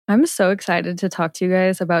I'm so excited to talk to you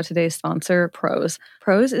guys about today's sponsor, Prose.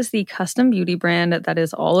 Prose is the custom beauty brand that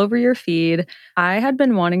is all over your feed. I had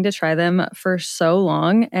been wanting to try them for so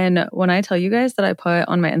long. And when I tell you guys that I put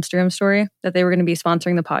on my Instagram story that they were going to be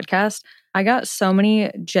sponsoring the podcast, I got so many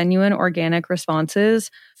genuine organic responses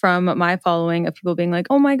from my following of people being like,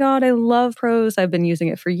 oh my God, I love Prose. I've been using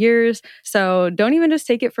it for years. So don't even just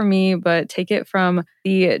take it from me, but take it from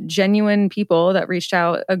the genuine people that reached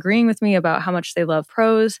out agreeing with me about how much they love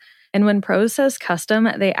Prose. And when Prose says custom,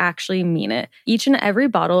 they actually mean it. Each and every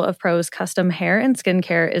bottle of Prose custom hair and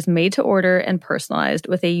skincare is made to order and personalized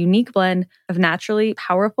with a unique blend of naturally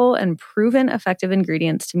powerful and proven effective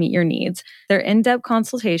ingredients to meet your needs. Their in-depth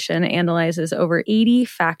consultation analyzes over 80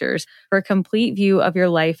 factors for a complete view of your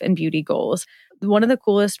life and beauty goals. One of the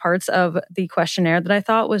coolest parts of the questionnaire that I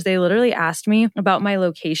thought was they literally asked me about my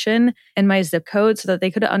location and my zip code so that they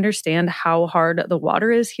could understand how hard the water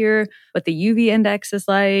is here, what the UV index is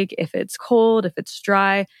like, if it's cold, if it's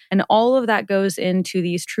dry, and all of that goes into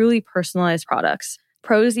these truly personalized products.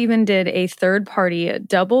 Prose even did a third-party,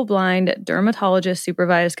 double-blind,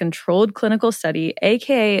 dermatologist-supervised controlled clinical study,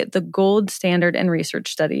 aka the gold standard in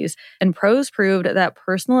research studies, and Prose proved that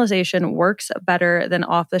personalization works better than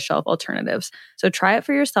off-the-shelf alternatives. So try it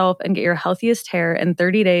for yourself and get your healthiest hair in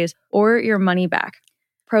 30 days or your money back.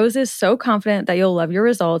 Prose is so confident that you'll love your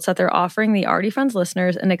results that they're offering the Already Friends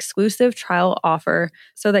listeners an exclusive trial offer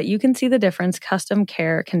so that you can see the difference custom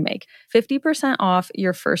care can make. 50% off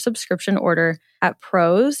your first subscription order at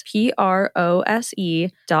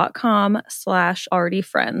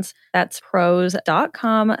prose.com/alreadyfriends. That's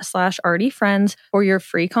prose.com/alreadyfriends for your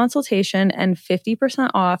free consultation and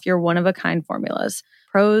 50% off your one-of-a-kind formulas.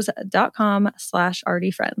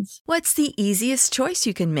 prose.com/alreadyfriends. What's the easiest choice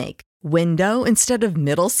you can make? Window instead of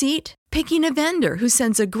middle seat? Picking a vendor who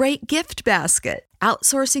sends a great gift basket?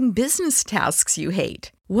 Outsourcing business tasks you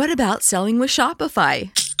hate? What about selling with Shopify?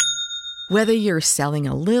 Whether you're selling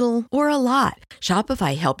a little or a lot,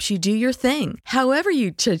 Shopify helps you do your thing, however you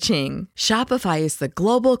cha-ching. Shopify is the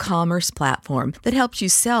global commerce platform that helps you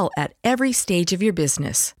sell at every stage of your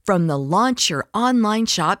business. From the launch your online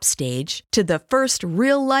shop stage to the first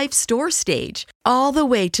real-life store stage, all the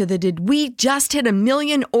way to the did we just hit a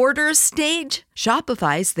million orders stage.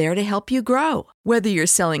 Shopify's there to help you grow. Whether you're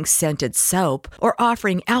selling scented soap or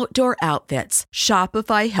offering outdoor outfits,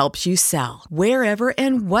 Shopify helps you sell. Wherever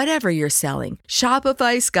and whatever you're selling,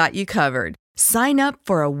 Shopify's got you covered. Sign up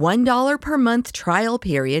for a $1 per month trial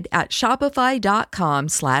period at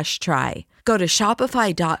shopify.com/try. Go to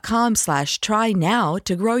shopify.com/try now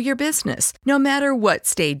to grow your business, no matter what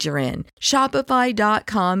stage you're in.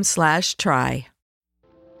 Shopify.com/try.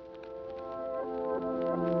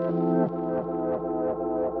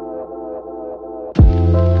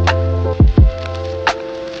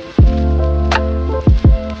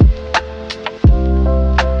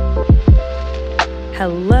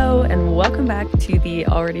 Hello, and welcome back to the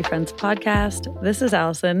Already Friends podcast. This is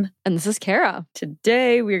Allison. And this is Kara.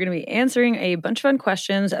 Today, we're going to be answering a bunch of fun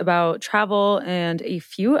questions about travel and a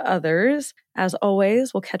few others. As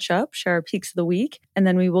always, we'll catch up, share our peaks of the week, and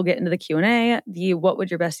then we will get into the Q&A. The What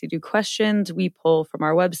Would Your Bestie Do questions we pull from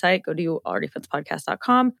our website. Go to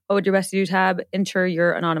alreadyfriendspodcast.com. What Would Your Bestie Do tab, enter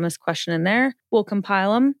your anonymous question in there. We'll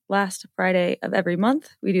compile them last Friday of every month.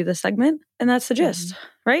 We do this segment, and that's the gist,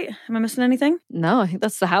 right? Am I missing anything? No, I think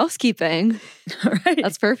that's the housekeeping. All right.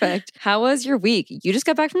 That's perfect. How was your week? You just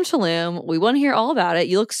got back from Tulum. We want to hear all about it.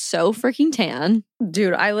 You look so freaking tan.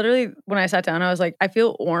 Dude, I literally, when I sat down, I was like, I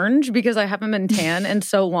feel orange because I haven't been tan in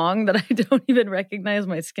so long that I don't even recognize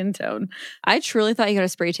my skin tone. I truly thought you got a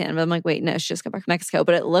spray tan, but I'm like, wait, no, she just got back from Mexico.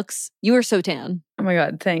 But it looks, you are so tan. Oh my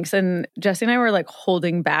God, thanks. And Jesse and I were like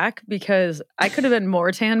holding back because I could have been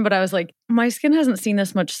more tan, but I was like, my skin hasn't seen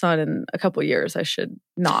this much sun in a couple years. I should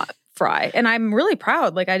not fry. And I'm really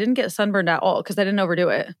proud. Like I didn't get sunburned at all because I didn't overdo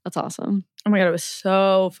it. That's awesome. Oh my God, it was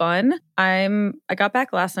so fun. I got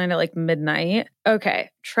back last night at like midnight. Okay,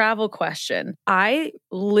 travel question. I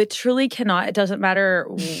literally cannot, it doesn't matter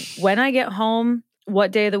when I get home,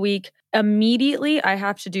 what day of the week, immediately I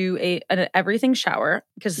have to do an everything shower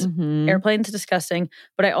because airplane's disgusting,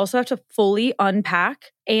 but I also have to fully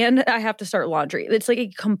unpack and I have to start laundry. It's like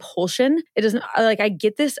a compulsion. It doesn't, like I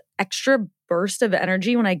get this extra burst of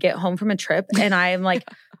energy when I get home from a trip and I am like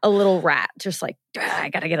a little rat, just like, I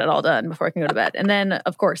gotta get it all done before I can go to bed. And then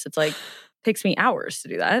of course it's like, takes me hours to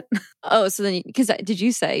do that. Oh, so then, because did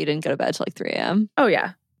you say you didn't go to bed till like 3 a.m.? Oh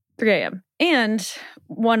yeah, 3 a.m. And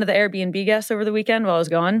one of the Airbnb guests over the weekend while I was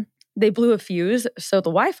gone, they blew a fuse. So the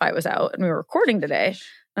Wi-Fi was out and we were recording today.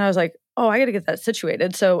 And I was like, oh, I got to get that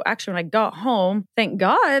situated. So actually, when I got home, thank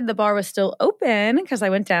God the bar was still open because I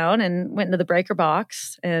went down and went into the breaker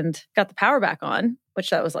box and got the power back on, which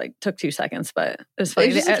that was like, took 2 seconds, but it was funny.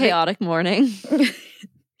 It was just a chaotic morning.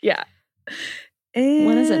 Yeah.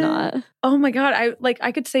 When is it not? Oh my God.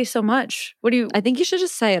 I could say so much. What do you? I think you should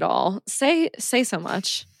just say it all. Say so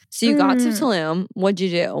much. So you got to Tulum. What'd you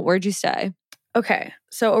do? Where'd you stay? Okay.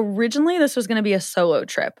 So originally this was going to be a solo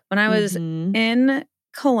trip. When I was in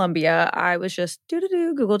Colombia, I was just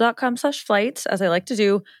google.com/flights, as I like to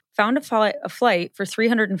do, found a flight for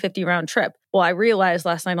 $350 round trip. Well, I realized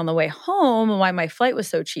last night on the way home why my flight was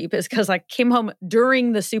so cheap is because I came home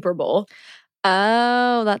during the Super Bowl.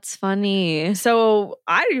 Oh, that's funny. So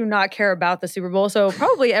I do not care about the Super Bowl. So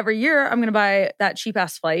probably every year I'm going to buy that cheap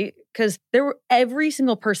ass flight because every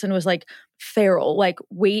single person was like feral. Like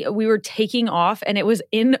we were taking off and it was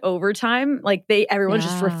in overtime. Like everyone's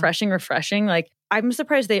just refreshing. Like I'm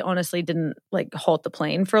surprised they honestly didn't like halt the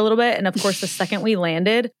plane for a little bit. And of course, the second we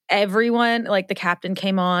landed, everyone, like the captain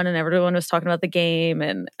came on and everyone was talking about the game.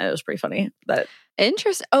 And it was pretty funny.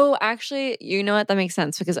 Interesting. Oh, actually, you know what? That makes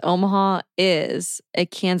sense because Omaha is a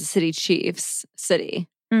Kansas City Chiefs city.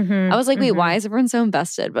 I was like, wait, why is everyone so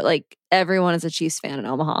invested? But like everyone is a Chiefs fan in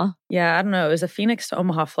Omaha. Yeah, I don't know. It was a Phoenix to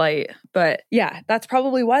Omaha flight. But yeah, that's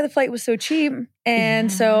probably why the flight was so cheap. And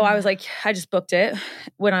so I was like, I just booked it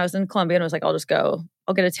when I was in Colombia and I was like, I'll just go.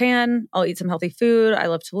 I'll get a tan. I'll eat some healthy food. I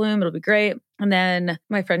love Tulum. It'll be great. And then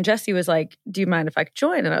my friend Jessie was like, do you mind if I could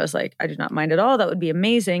join? And I was like, I do not mind at all. That would be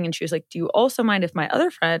amazing. And she was like, do you also mind if my other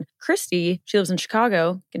friend, Christy, she lives in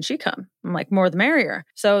Chicago, can she come? I'm like, more the merrier.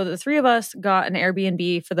 So the three of us got an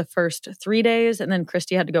Airbnb for the first 3 days. And then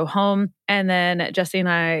Christy had to go home. And then Jessie and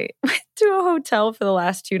I went to a hotel for the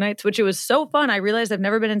last 2 nights, which it was so fun. I realized I've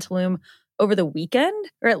never been in Tulum over the weekend,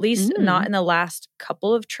 or at least not in the last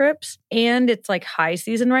couple of trips. And it's like high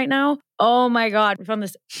season right now. Oh my God. We found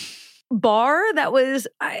this bar that was,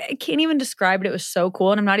 I can't even describe it. It was so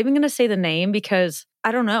cool. And I'm not even going to say the name because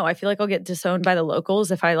I don't know. I feel like I'll get disowned by the locals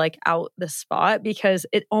if I like out the spot because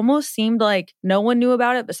it almost seemed like no one knew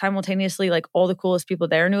about it, but simultaneously like all the coolest people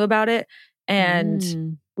there knew about it.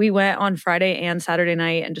 And we went on Friday and Saturday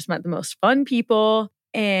night and just met the most fun people.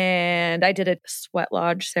 And I did a sweat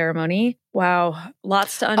lodge ceremony. Wow.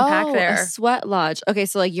 Lots to unpack there. A sweat lodge. Okay.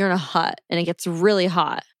 So like you're in a hut and it gets really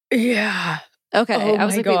hot. Yeah. Okay. Oh I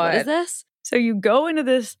was like, wait, what is this? So you go into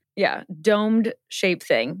this, domed shape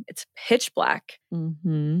thing. It's pitch black.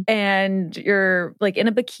 And you're like in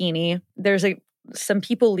a bikini. There's some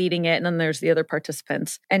people leading it, and then there's the other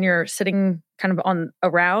participants. And you're sitting kind of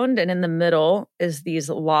around, and in the middle is these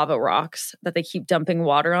lava rocks that they keep dumping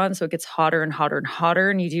water on. So it gets hotter and hotter and hotter.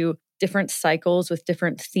 And you do different cycles with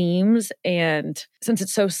different themes. And since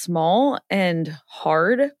it's so small and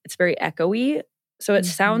hard, it's very echoey. So it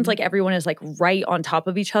sounds like everyone is like right on top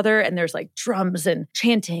of each other. And there's like drums and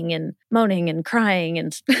chanting and moaning and crying.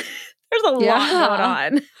 And there's a lot going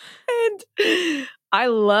on. And I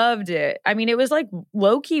loved it. I mean, it was like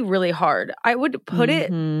low-key really hard. I would put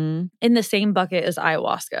it in the same bucket as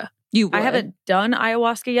ayahuasca. You would. I haven't done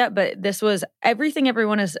ayahuasca yet, but this was everything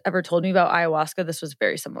everyone has ever told me about ayahuasca. This was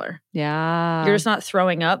very similar. Yeah. You're just not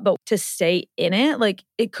throwing up, but to stay in it, like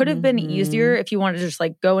it could have been easier if you wanted to just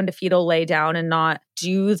like go into fetal, lay down and not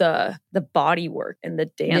do the body work and the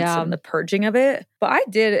dance and the purging of it. But I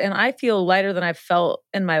did, and I feel lighter than I've felt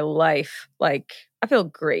in my life. Like I feel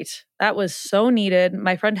great. That was so needed.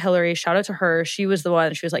 My friend Hillary, shout out to her. She was the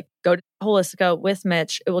one. She was like, go to Holistica with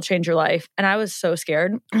Mitch. It will change your life. And I was so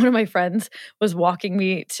scared. One of my friends was walking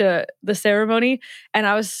me to the ceremony. And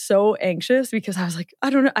I was so anxious because I was like, I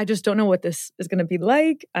don't know. I just don't know what this is going to be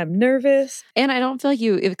like. I'm nervous. And I don't feel like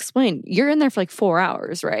you explained. You're in there for like 4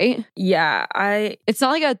 hours, right? Yeah. It's not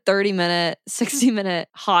like a 30-minute, 60-minute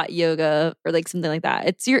hot yoga or like something like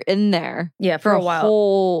that. You're in there for a while.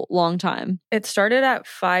 Whole long time. It started at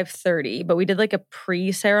 5:30, but we did like a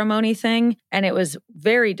pre-ceremony thing and it was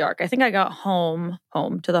very dark. I think I got home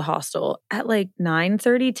to the hostel at like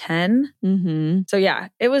 9:30, 10. So yeah,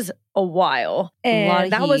 it was a while.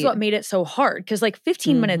 And that was what made it so hard. Cause like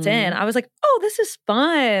 15 minutes in, I was like, oh, this is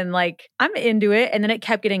fun. Like I'm into it. And then it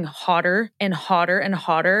kept getting hotter and hotter and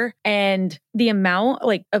hotter. And the amount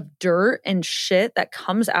like of dirt and shit that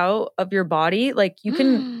comes out of your body, like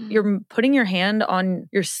you're putting your hand on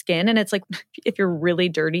your skin and it's like, if you're really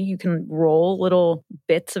dirty, you can roll little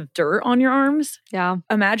bits of dirt on your arms. Yeah.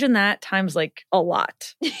 Imagine that times like a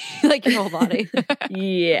lot. Like your whole body.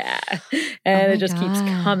 Yeah. And it just keeps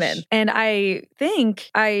coming. And I think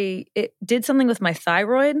it did something with my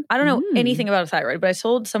thyroid. I don't know anything about a thyroid, but I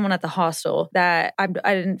told someone at the hostel that I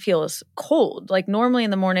didn't feel as cold. Like normally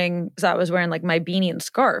in the morning, because I was wearing like my beanie and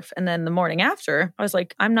scarf. And then the morning after, I was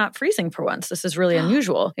like, I'm not freezing for once. This is really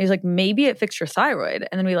unusual. And he's like, maybe it fixed your thyroid.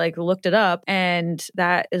 And then we like looked it up, and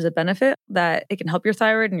that is a benefit that it can help your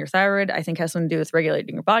thyroid. And your thyroid, I think, has something to do with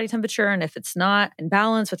regulating your body temperature. And if it's not in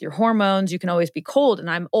balance with your hormones, you can always be cold. And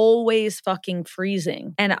I'm always fucking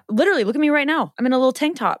freezing. And literally, look at me right now. I'm in a little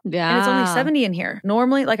tank top. Yeah. And it's only 70 in here.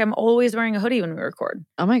 Normally, like I'm always wearing a hoodie when we record.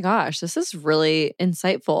 Oh my gosh, this is really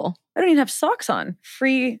insightful. I don't even have socks on.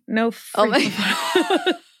 No free. Oh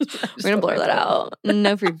my We're going to blur that out.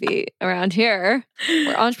 No free feet around here.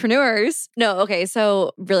 We're entrepreneurs. No, okay.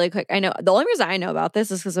 So really quick, I know the only reason I know about this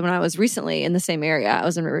is because when I was recently in the same area, I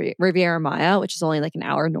was in Riviera Maya, which is only like an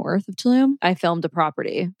hour north of Tulum. I filmed a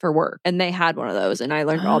property for work and they had one of those and I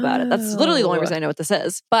learned all about it. That's literally the only reason I know what this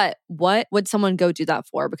is. But what would someone go do that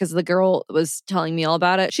for? Because the girl was telling me all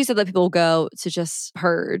about it. She said that people go to just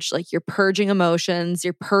purge. Like you're purging emotions,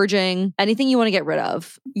 you're purging anything you want to get rid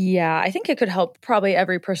of. Yeah, I think it could help probably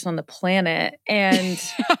every person on the planet. And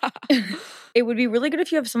it would be really good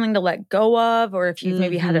if you have something to let go of, or if you've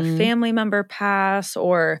maybe had a family member pass,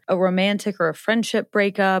 or a romantic or a friendship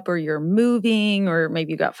breakup, or you're moving, or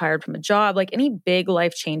maybe you got fired from a job, like any big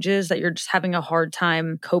life changes that you're just having a hard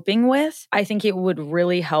time coping with. I think it would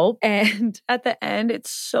really help. And at the end,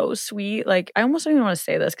 it's so sweet. Like I almost don't even want to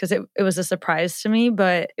say this because it was a surprise to me,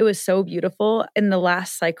 but it was so beautiful. In the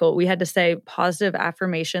last cycle, we had to say positive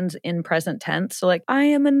affirmations in present tense. So like, I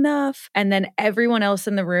am enough. And then everyone else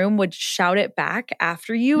in the room would shout it back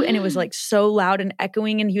after you. And it was like so loud and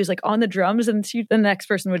echoing. And he was like on the drums. And the next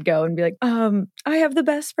person would go and be like, I have the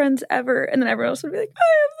best friends ever. And then everyone else would be like,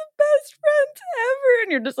 I have the best friends ever.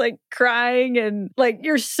 And you're just like crying and like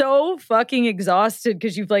you're so fucking exhausted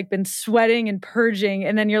because you've like been sweating and purging.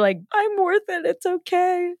 And then you're like, I'm worth it. It's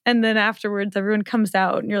okay. And then afterwards, everyone comes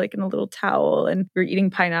out and you're like in a little towel and you're eating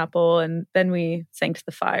pineapple. And then we thanked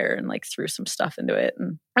the fire and like threw some stuff into it.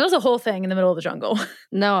 And it was a whole thing in the middle of the jungle.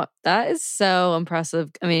 No, that is so impressive.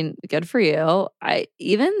 I mean, good for you.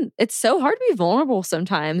 It's so hard to be vulnerable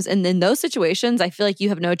sometimes. And in those situations, I feel like you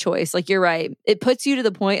have no choice. Like you're right. It puts you to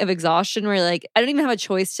the point of exhaustion where you're like, I don't even have a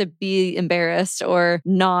choice to be embarrassed or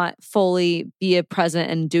not fully be a present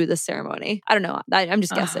and do the ceremony. I don't know. I'm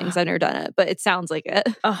just guessing because I've never done it, but it sounds like it.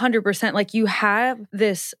 100%. Like you have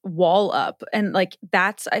this wall up and like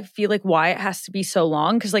that's, I feel like why it has to be so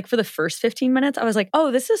long. Cause like for the first 15 minutes, I was like,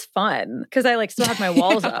 oh, this is fun. Cause I like still have my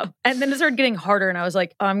walls up. And then it started getting harder and I was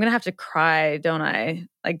like, oh, I'm going to have to cry, don't I?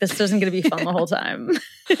 Like this isn't going to be fun the whole time.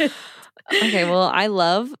 Okay, well, I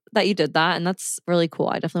love that you did that. And that's really cool.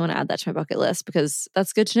 I definitely want to add that to my bucket list because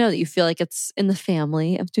that's good to know that you feel like it's in the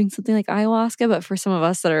family of doing something like ayahuasca. But for some of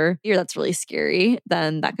us that are here, that's really scary,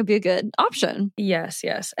 then that could be a good option. Yes.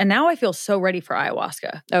 And now I feel so ready for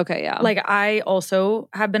ayahuasca. Okay, yeah. Like I also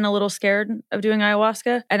have been a little scared of doing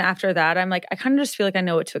ayahuasca. And after that, I'm like, I kind of just feel like I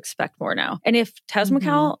know what to expect more now. And if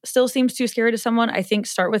Tezmaccal still seems too scary to someone, I think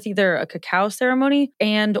start with either a cacao ceremony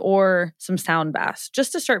and or some sound baths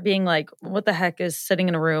just to start being like, what the heck is sitting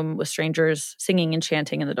in a room with strangers singing and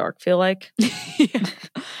chanting in the dark feel like?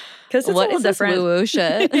 Because what is this woo-woo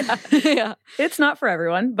shit? Yeah. It's not for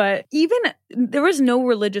everyone, but even there was no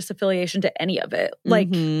religious affiliation to any of it. Like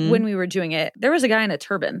when we were doing it, there was a guy in a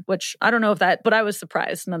turban, which I don't know if that, but I was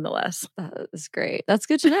surprised nonetheless. That is great. That's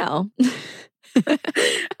good to know.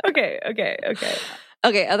 Okay.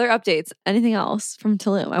 Okay, other updates. Anything else from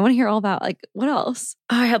Tulum? I want to hear all about like what else?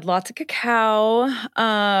 I had lots of cacao.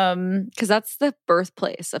 Because that's the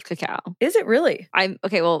birthplace of cacao. Is it really?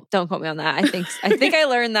 Okay, well, don't quote me on that. I think I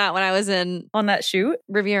learned that when I was in on that shoot?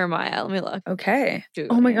 Riviera Maya. Let me look. Okay.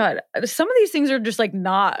 Oh my God. Some of these things are just like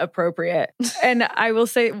not appropriate. And I will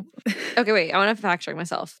say okay, wait, I want to fact check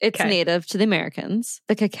myself. It's native to the Americans.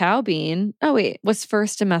 The cacao bean, was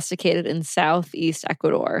first domesticated in southeast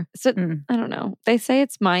Ecuador. So I don't know. They say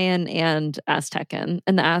it's Mayan and Aztecan,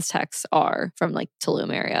 and the Aztecs are from like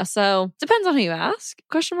Tulum area. So depends on who you ask.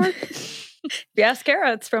 Question mark. If you ask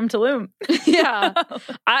Kara, it's from Tulum. Yeah,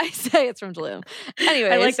 I say it's from Tulum.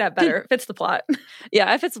 Anyways, I like that better. It fits the plot.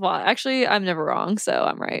 Yeah, it fits the plot. Actually, I'm never wrong, so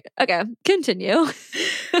I'm right. Okay, continue.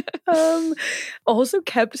 Also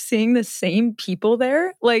kept seeing the same people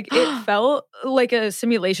there. Like it felt like a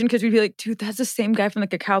simulation because we'd be like, dude, that's the same guy from the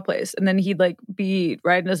cacao place. And then he'd like be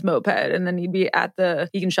riding his moped and then he'd be at the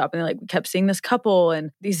vegan shop and we kept seeing this couple and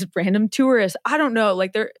these random tourists. I don't know.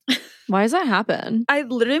 Like they're... Why does that happen? I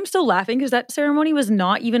literally am still laughing because that ceremony was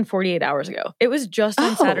not even 48 hours ago. It was just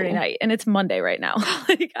on Saturday night and it's Monday right now.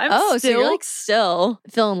 Like I'm so you're like still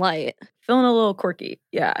feeling light. feeling a little quirky.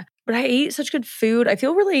 Yeah. But I ate such good food. I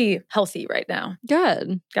feel really healthy right now.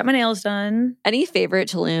 Good. Got my nails done. Any favorite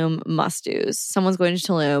Tulum must-dos? Someone's going to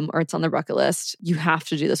Tulum or it's on their bucket list. You have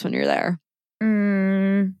to do this when you're there.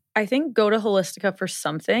 I think go to Holistica for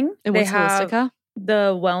something. And what's Holistica?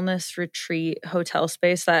 The wellness retreat hotel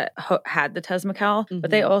space that had the Tezmacale,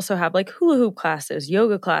 but they also have like hula hoop classes,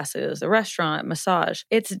 yoga classes, a restaurant, massage.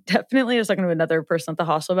 It's definitely, I was talking to another person at the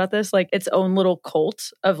hostel about this, like its own little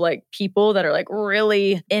cult of like people that are like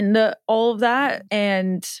really into all of that.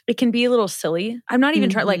 And it can be a little silly. I'm not even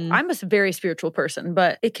trying, like I'm a very spiritual person,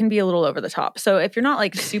 but it can be a little over the top. So if you're not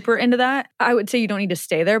like super into that, I would say you don't need to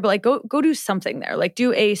stay there, but like go do something there. Like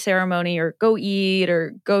do a ceremony or go eat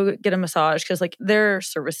or go get a massage, because like their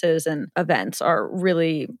services and events are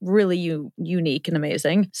really, really unique and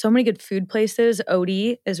amazing. So many good food places.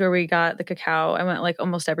 Odie is where we got the cacao. I went like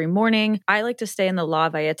almost every morning. I like to stay in the La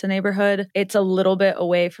Valletta neighborhood. It's a little bit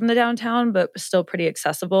away from the downtown, but still pretty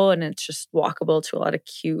accessible. And it's just walkable to a lot of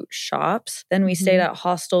cute shops. Then we stayed at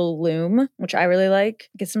Hostel Loom, which I really like.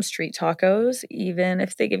 Get some street tacos, even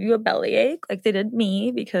if they give you a bellyache, like they did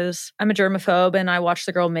me, because I'm a germaphobe and I watched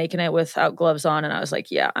the girl making it without gloves on. And I was like,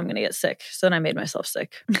 yeah, I'm going to get sick. So then I made myself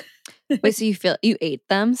sick. Wait, so you ate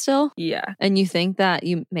them still? Yeah. And you think that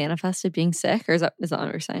you manifested being sick, or is that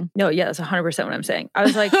what you're saying? No, yeah, that's 100% what I'm saying. I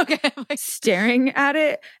was like staring at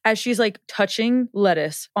it as she's like touching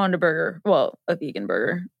lettuce on a burger. Well, a vegan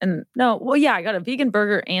burger. And I got a vegan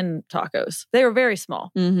burger and tacos. They were very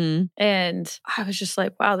small. And I was just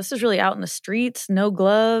like, wow, this is really out in the streets, no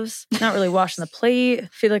gloves, not really washing the plate. I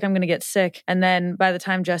feel like I'm going to get sick. And then by the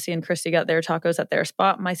time Jesse and Christy got their tacos at their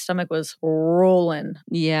spot, my stomach was rolling.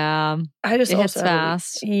 Yeah. I just it also hits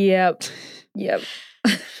fast. Yep.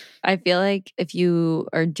 I feel like if you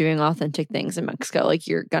are doing authentic things in Mexico, like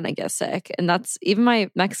you're gonna get sick. And that's, even my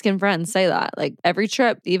Mexican friends say that. Like every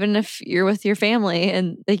trip, even if you're with your family,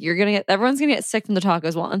 and like everyone's gonna get sick from the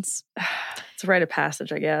tacos once. It's a rite of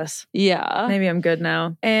passage, I guess. Yeah. Maybe I'm good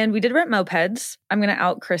now. And we did rent mopeds. I'm going to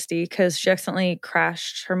out Christy because she accidentally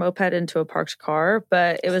crashed her moped into a parked car,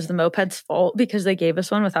 but it was the moped's fault because they gave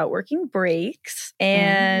us one without working brakes.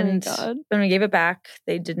 And when we gave it back,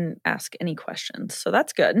 they didn't ask any questions. So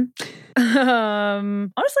that's good.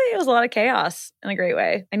 Honestly, it was a lot of chaos in a great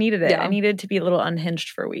way. I needed it. Yeah. I needed to be a little unhinged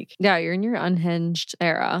for a week. Yeah, you're in your unhinged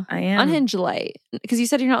era. I am. Unhinged light. Because you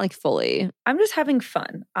said you're not like fully. I'm just having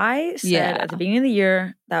fun. I said at the beginning of the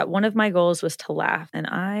year that one of my goals was to laugh. And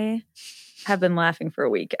I have been laughing for a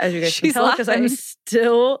week, as you guys can tell, because I'm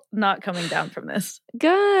still not coming down from this.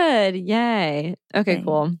 Good. Yay. Okay,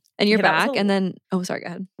 cool. And you're back. And then, sorry, go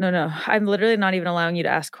ahead. No. I'm literally not even allowing you to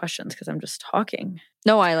ask questions because I'm just talking.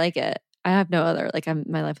 No, I like it. I have no other,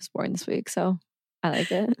 my life is boring this week, so I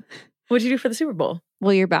like it. What'd you do for the Super Bowl?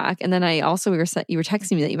 Well, you're back. And then you were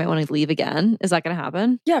texting me that you might want to leave again. Is that going to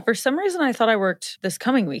happen? Yeah. For some reason, I thought I worked this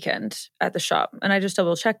coming weekend at the shop, and I just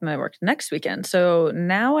double checked and I worked next weekend. So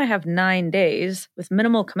now I have 9 days with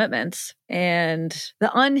minimal commitments, and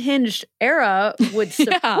the unhinged era would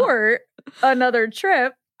support another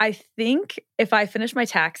trip. I think if I finish my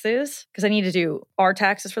taxes, because I need to do our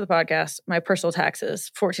taxes for the podcast, my personal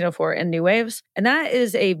taxes, 1404 and New Waves. And that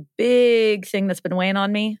is a big thing that's been weighing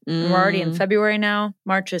on me. We're already in February now.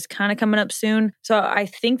 March is kind of coming up soon. So I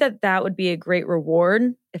think that would be a great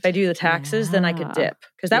reward. If I do the taxes, then I could dip,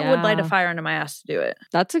 because that would light a fire under my ass to do it.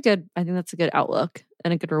 I think that's a good outlook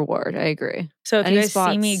and a good reward. I agree. So if you guys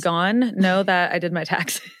see me gone, know that I did my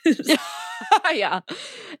taxes. Yeah.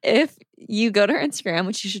 If you go to her Instagram,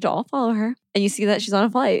 which you should all follow her, and you see that she's on a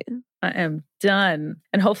flight, I am done.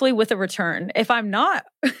 And hopefully with a return. If I'm not,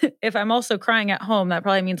 if I'm also crying at home, that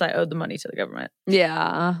probably means I owed the money to the government.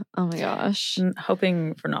 Yeah. Oh my gosh. I'm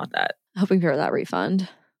hoping for not that. Hoping for that refund.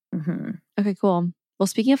 Okay, cool. Well,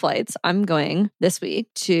 speaking of flights, I'm going this week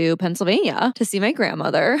to Pennsylvania to see my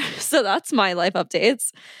grandmother. So that's my life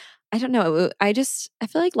updates. I don't know. I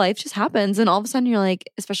feel like life just happens. And all of a sudden you're like,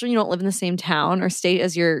 especially when you don't live in the same town or state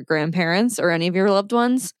as your grandparents or any of your loved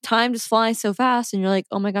ones, time just flies so fast. And you're like,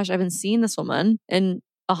 oh my gosh, I haven't seen this woman in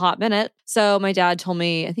a hot minute. So my dad told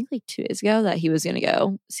me, I think 2 days ago, that he was going to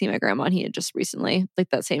go see my grandma. And he had just recently,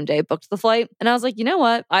 that same day, booked the flight. And I was like, you know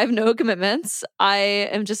what? I have no commitments. I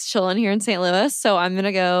am just chilling here in St. Louis. So I'm going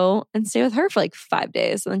to go and stay with her for 5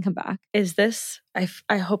 days and then come back. Is this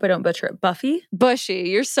I hope I don't butcher it. Buffy? Bushy.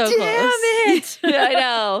 You're so close. Damn it! I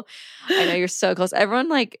know. You're so close. Everyone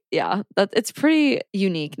it's a pretty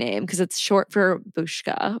unique name because it's short for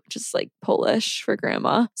Bushka, which is like Polish for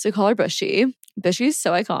grandma. So we call her Bushy. Bushy's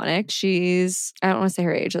so iconic. I don't want to say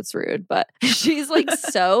her age, that's rude, but she's like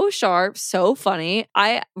so sharp, so funny.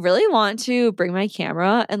 I really want to bring my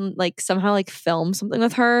camera and like somehow like film something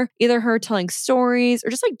with her, either her telling stories or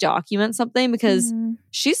just like document something because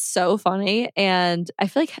she's so funny and I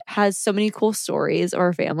feel like has so many cool stories of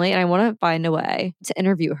her family. And I want to find a way to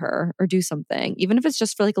interview her or do something, even if it's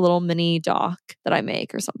just for like a little mini doc that I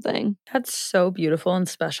make or something. That's so beautiful and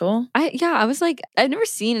special. I was like, I've never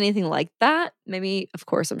seen anything like that. Maybe, of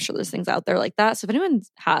course, I'm sure there's things out there like that. So if anyone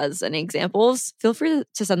has any examples, feel free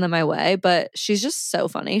to send them my way. But she's just so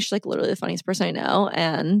funny. She's like literally the funniest person I know.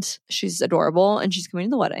 And she's adorable. And she's coming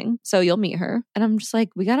to the wedding. So you'll meet her. And I'm just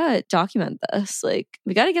like, we got to document this. Like,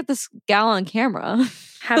 we got to get this gal on camera.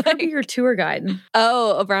 Have her be your tour guide.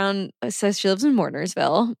 It says she lives in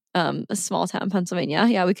Warnersville, a small town, Pennsylvania.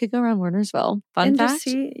 Yeah, we could go around Warnersville. Fun fact. Just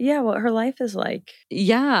see, what her life is like.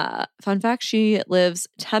 Yeah. Fun fact, she lives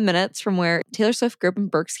 10 minutes from where Taylor Swift grew up in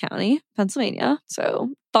Berks County, Pennsylvania.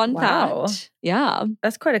 So fun fact. Yeah.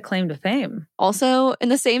 That's quite a claim to fame. Also in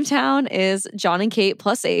the same town is John and Kate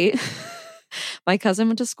 +8. My cousin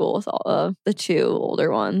went to school with all of the two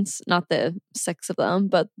older ones, not the 6 of them,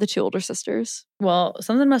 but the 2 older sisters. Well,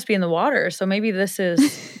 something must be in the water. So maybe this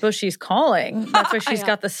is Bushy's calling. That's why she's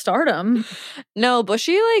got the stardom. No,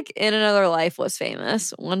 Bushy, like in another life was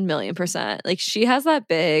famous. 1,000,000%. Like she has that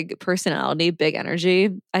big personality, big energy.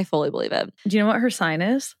 I fully believe it. Do you know what her sign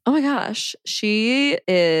is? Oh my gosh. She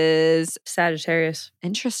is Sagittarius.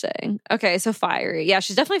 Interesting. Okay, so fiery. Yeah,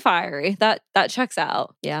 she's definitely fiery. That checks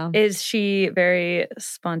out. Yeah. Is she very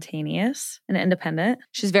spontaneous and independent?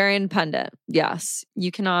 She's very independent. Yes. You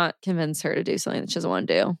cannot convince her to do something that she doesn't want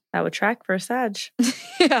to do. That would track for a Sag.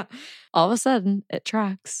 Yeah. All of a sudden, it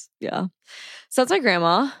tracks. Yeah. So that's my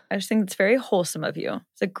grandma. I just think it's very wholesome of you.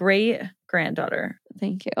 It's a great granddaughter.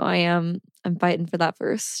 Thank you. I'm fighting for that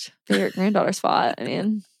first favorite granddaughter spot. I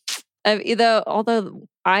mean, although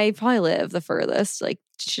I probably live the furthest, like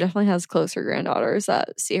she definitely has closer granddaughters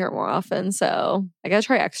that see her more often. So I got to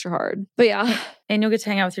try extra hard. But yeah. And you'll get to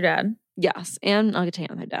hang out with your dad. Yes. And I'll get to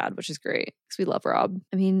hang out with my dad, which is great because we love Rob.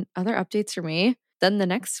 I mean, other updates for me. Then the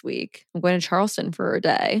next week, I'm going to Charleston for a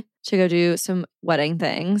day to go do some wedding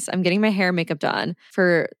things. I'm getting my hair and makeup done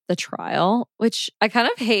for the trial, which I kind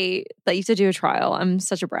of hate that you have to do a trial. I'm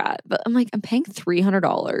such a brat, but I'm like, I'm paying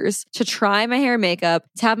 $300 to try my hair and makeup,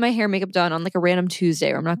 to have my hair and makeup done on like a random Tuesday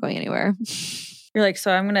where I'm not going anywhere. You're like,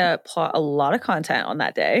 so I'm going to plot a lot of content on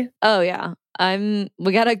that day. Oh yeah.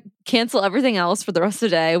 We got to cancel everything else for the rest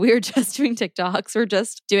of the day. We are just doing TikToks. We're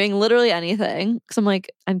just doing literally anything. Cause I'm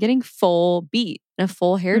like, I'm getting full beat and a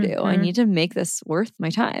full hairdo. Mm-hmm. I need to make this worth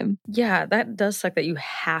my time. Yeah, that does suck that you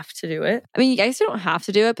have to do it. I mean, you guys don't have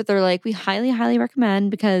to do it, but they're like, we highly, highly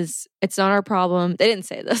recommend because it's not our problem. They didn't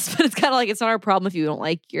say this, but it's kind of like, it's not our problem if you don't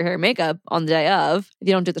like your hair and makeup on the day of, if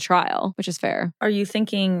you don't do the trial, which is fair. Are you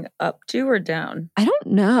thinking up to or down? I don't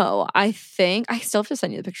know. I think I still have to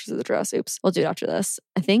send you the pictures of the dress. Oops. We'll do it after this.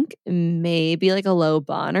 I think maybe like a low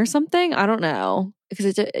bun or something. I don't know.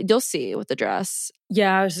 Because you'll see with the dress.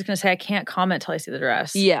 Yeah, I was just going to say, I can't comment till I see the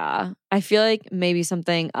dress. Yeah. I feel like maybe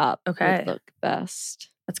something up would look best.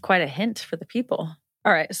 That's quite a hint for the people.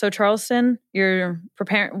 All right. So Charleston, you're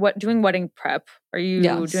doing wedding prep. Are you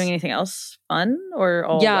doing anything else fun or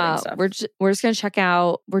all wedding stuff? We're just going to check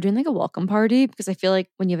out. We're doing like a welcome party because I feel like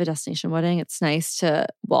when you have a destination wedding, it's nice to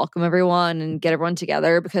welcome everyone and get everyone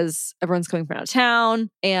together because everyone's coming from out of town.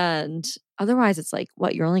 And otherwise, it's like,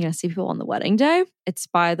 you're only going to see people on the wedding day. It's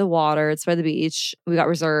by the water. It's by the beach. We got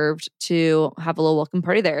reserved to have a little welcome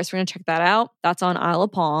party there. So we're going to check that out. That's on Isle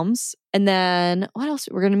of Palms. And then what else?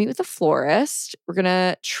 We're going to meet with a florist. We're going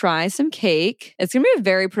to try some cake. It's going to be a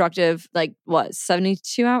very productive,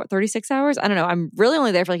 72 hours, 36 hours? I don't know. I'm really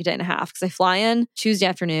only there for like a day and a half because I fly in Tuesday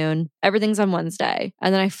afternoon. Everything's on Wednesday.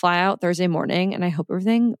 And then I fly out Thursday morning and I hope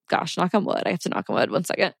everything, knock on wood. I have to knock on wood 1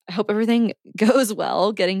 second. I hope everything goes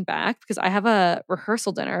well getting back because I have a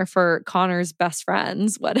rehearsal dinner for Connor's best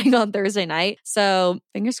friend's wedding on Thursday night. So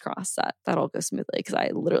fingers crossed that'll go smoothly because I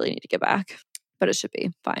literally need to get back, but it should be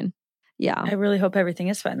fine. Yeah. I really hope everything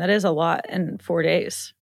is fine. That is a lot in 4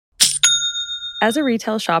 days. As a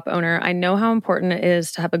retail shop owner, I know how important it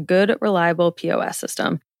is to have a good, reliable POS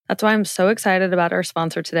system. That's why I'm so excited about our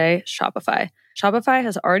sponsor today, Shopify. Shopify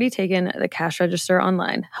has already taken the cash register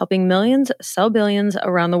online, helping millions sell billions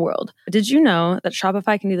around the world. But did you know that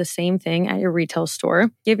Shopify can do the same thing at your retail store?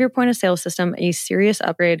 Give your point of sale system a serious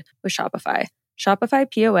upgrade with Shopify. Shopify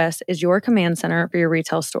POS is your command center for your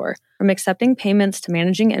retail store. From accepting payments to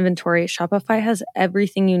managing inventory, Shopify has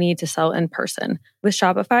everything you need to sell in person. With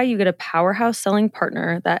Shopify, you get a powerhouse selling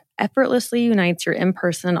partner that effortlessly unites your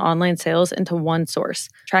in-person and online sales into one source.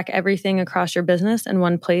 Track everything across your business in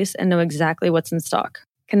one place and know exactly what's in stock.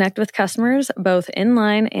 Connect with customers both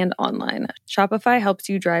inline and online. Shopify helps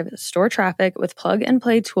you drive store traffic with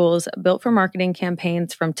plug-and-play tools built for marketing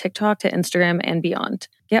campaigns from TikTok to Instagram and beyond.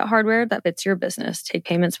 Get hardware that fits your business. Take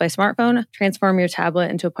payments by smartphone, transform your tablet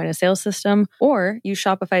into a point-of-sale system, or use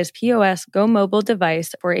Shopify's POS Go mobile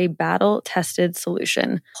device for a battle-tested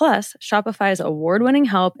solution. Plus, Shopify's award-winning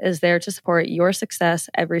help is there to support your success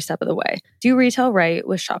every step of the way. Do retail right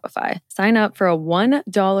with Shopify. Sign up for a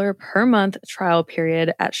 $1 per month trial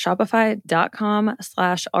period at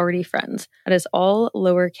shopify.com/alreadyfriends. That is all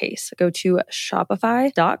lowercase. Go to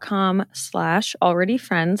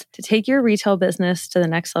shopify.com/alreadyfriends to take your retail business to the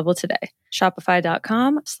next level today.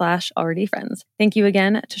 Shopify.com/alreadyfriends. Thank you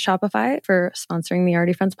again to Shopify for sponsoring the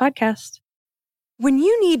Already Friends podcast. When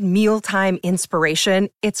you need mealtime inspiration,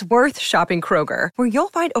 it's worth shopping Kroger, where you'll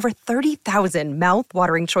find over 30,000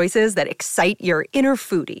 mouth-watering choices that excite your inner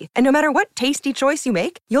foodie. And no matter what tasty choice you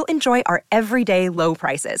make, you'll enjoy our everyday low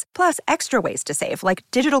prices, plus extra ways to save, like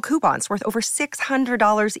digital coupons worth over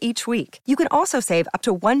 $600 each week. You can also save up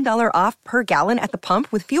to $1 off per gallon at the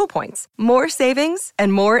pump with fuel points. More savings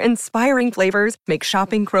and more inspiring flavors make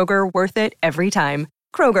shopping Kroger worth it every time.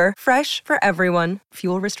 Kroger, fresh for everyone.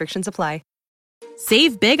 Fuel restrictions apply.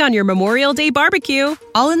 Save big on your Memorial Day barbecue,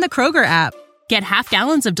 all in the Kroger app. Get half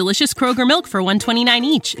gallons of delicious Kroger milk for $1.29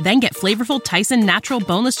 each. Then get flavorful Tyson natural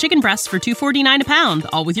boneless chicken breasts for $2.49 a pound,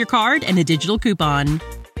 all with your card and a digital coupon.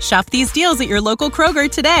 Shop these deals at your local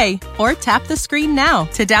Kroger today, or tap the screen now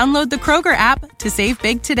to download the Kroger app to save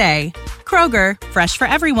big today. Kroger, fresh for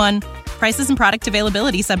everyone. Prices and product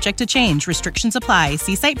availability subject to change. Restrictions apply.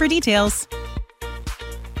 See site for details.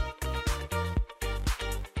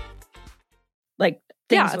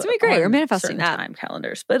 Yeah, it's gonna be great. We're manifesting that. Time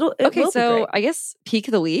calendars, but it okay, will so be great. I guess peak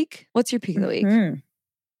of the week. What's your peak of the week? Mm-hmm.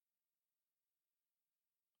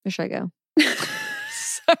 Where should I go?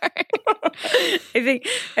 Sorry. I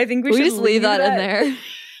think we should just leave that in there.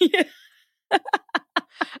 Yeah.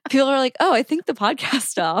 People are like, "Oh, I think the podcast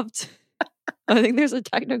stopped. I think there's a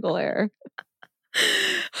technical error."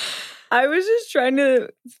 I was just trying to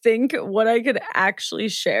think what I could actually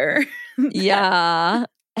share. Yeah.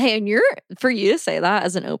 Hey, and for you to say that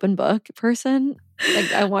as an open book person,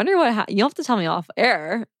 like, I wonder what you'll have to tell me off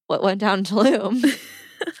air what went down in Tulum.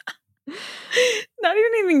 Not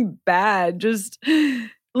even anything bad, just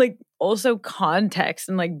like also context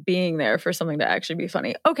and like being there for something to actually be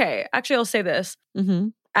funny. Okay, actually, I'll say this. Mm-hmm.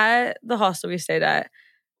 At the hostel we stayed at,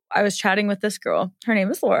 I was chatting with this girl. Her name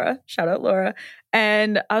is Laura. Shout out Laura.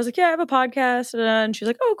 And I was like, yeah, I have a podcast. And she's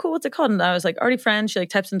like, oh, cool. What's it called? And I was like, Already Friends. She like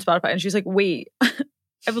types in Spotify and she's like, wait,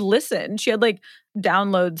 I've listened. She had like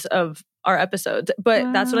downloads of our episodes.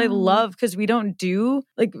 But that's what I love because we don't do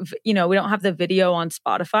like, we don't have the video on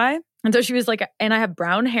Spotify. And so she was like, and I have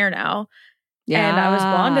brown hair now. Yeah. And I was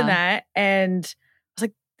blonde in that. And I was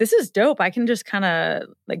like, this is dope. I can just kind of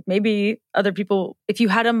like maybe other people, if you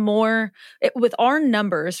had with our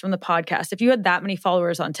numbers from the podcast, if you had that many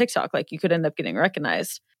followers on TikTok, like you could end up getting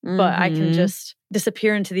recognized. Mm-hmm. But I can just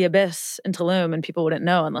disappear into the abyss in Tulum and people wouldn't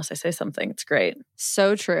know unless I say something. It's great.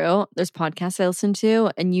 So true. There's podcasts I listen to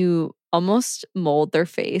and you almost mold their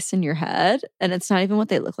face in your head and it's not even what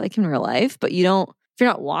they look like in real life, but if you're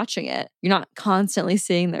not watching it, you're not constantly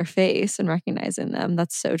seeing their face and recognizing them.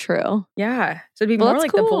 That's so true. Yeah. So it'd be more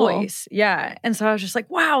like cool. The voice. Yeah. And so I was just like,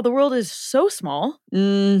 wow, the world is so small.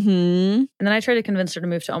 Mm-hmm. And then I tried to convince her to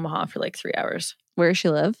move to Omaha for like 3 hours. Where does she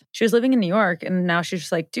live? She was living in New York and now she's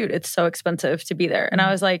just like, dude, it's so expensive to be there. And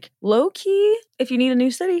I was like, low key, if you need a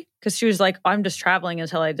new city. Because she was like, I'm just traveling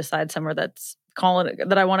until I decide somewhere that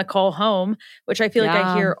I want to call home, which I feel like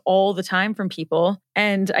I hear all the time from people.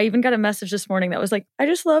 And I even got a message this morning that was like, I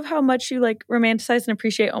just love how much you like romanticize and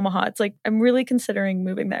appreciate Omaha. It's like, I'm really considering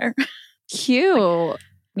moving there. Cute. Like,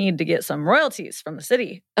 need to get some royalties from the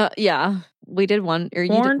city. Yeah. We did one. Or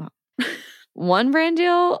you Porn? did one brand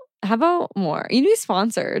deal. How about more? You need to be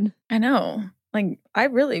sponsored. I know. Like,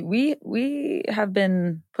 we have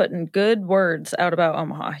been putting good words out about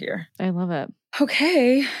Omaha here. I love it.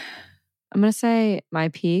 Okay. I'm going to say my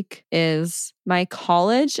peak is my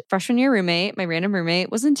college freshman year roommate, my random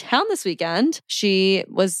roommate, was in town this weekend. She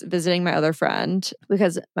was visiting my other friend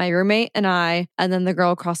because my roommate and I, and then the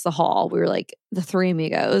girl across the hall, we were like the three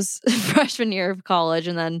amigos freshman year of college.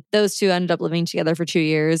 And then those two ended up living together for 2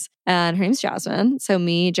 years. And her name's Jasmine. So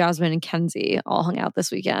me, Jasmine, and Kenzie all hung out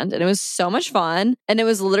this weekend. And it was so much fun. And it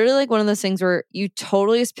was literally like one of those things where you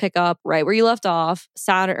totally just pick up right where you left off.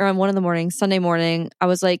 Saturday or on 1 a.m, Sunday morning, I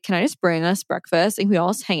was like, can I just bring us breakfast? And we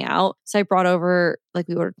all just hang out. So I brought over, like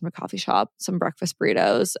we ordered from a coffee shop, some breakfast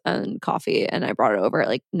burritos and coffee. And I brought it over at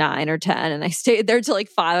like 9 or 10. And I stayed there till like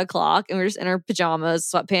 5 o'clock. And we were just in our pajamas,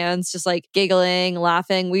 sweatpants, just like giggling,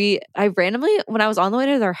 laughing. I randomly, when I was on the way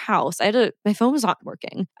to their house, my phone was not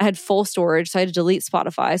working. I had full storage, so I had to delete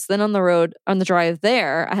Spotify. So then on the drive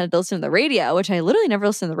there, I had to listen to the radio, which I literally never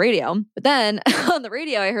listened to the radio. But then on the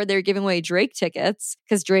radio, I heard they were giving away Drake tickets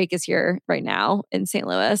because Drake is here right now in St.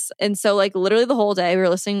 Louis. And so like literally the whole day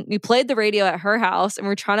we played the radio at her house and we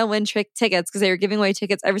were trying to win tickets because they were giving away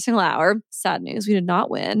tickets every single hour. Sad news, we did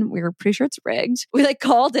not win. We were pretty sure it's rigged. We like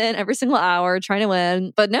called in every single hour trying to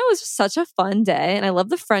win. But no, it was just such a fun day. And I love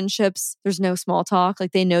the friendships. There's no small talk.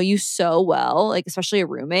 Like they know you so well, like especially a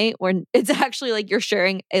roommate when it's actually like you're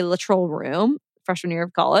sharing a literal room freshman year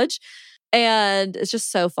of college. And it's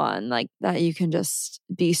just so fun like that you can just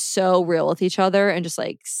be so real with each other and just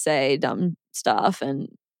like say dumb stuff and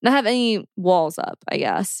not have any walls up, I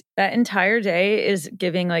guess. That entire day is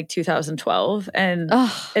giving like 2012 and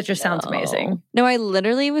it just sounds amazing. No, I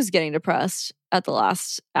literally was getting depressed at the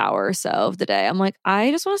last hour or so of the day. I'm like, I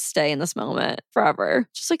just want to stay in this moment forever.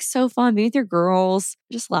 Just like so fun being with your girls,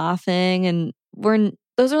 just laughing. And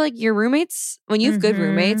those are like your roommates. When you have good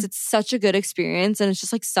roommates, it's such a good experience. And it's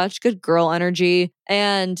just like such good girl energy.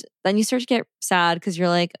 And then you start to get sad because you're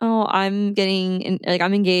like, oh, I'm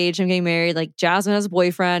engaged, I'm getting married. Like Jasmine has a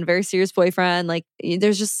boyfriend, very serious boyfriend. Like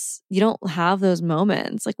there's just, you don't have those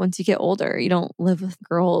moments. Like once you get older, you don't live with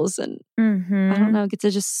girls and I don't know, get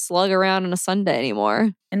to just slug around on a Sunday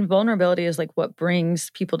anymore. And vulnerability is like what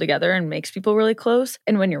brings people together and makes people really close.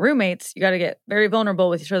 And when you're roommates, you got to get very vulnerable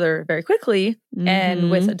with each other very quickly.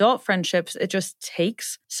 And with adult friendships, it just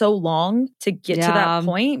takes so long to get to that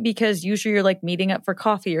point because usually you're like meeting up for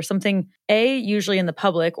coffee or something, A, usually in the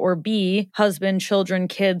public, or B, husband, children,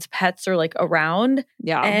 kids, pets are like around.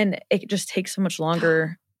 Yeah. And it just takes so much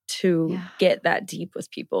longer to get that deep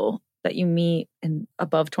with people that you meet in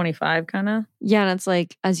above 25 kind of. Yeah. And it's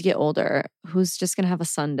like, as you get older, who's just going to have a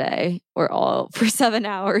Sunday or all for 7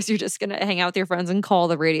 hours, you're just going to hang out with your friends and call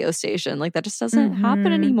the radio station. Like that just doesn't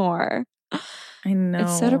happen anymore. I know.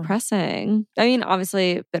 It's so depressing. I mean,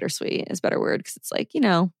 obviously bittersweet is a better word because it's like,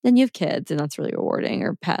 then you have kids and that's really rewarding,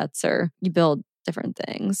 or pets, or you build different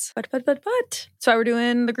things. But. That's why we're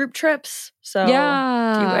doing the group trips. So if you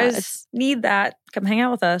guys need that, come hang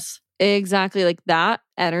out with us. Exactly. Like that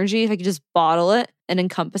energy, if I could just bottle it and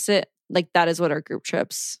encompass it, like that is what our group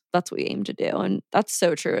trips, that's what we aim to do. And that's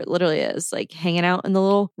so true. It literally is like hanging out in the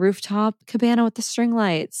little rooftop cabana with the string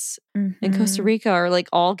lights in Costa Rica, or like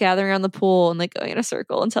all gathering around the pool and like going in a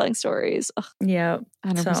circle and telling stories. Ugh. Yeah.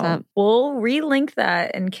 100%. So we'll relink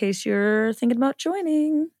that in case you're thinking about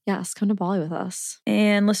joining. Yes. Come to Bali with us.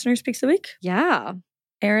 And listener speaks of the week. Yeah.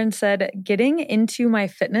 Aaron said, getting into my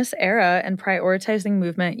fitness era and prioritizing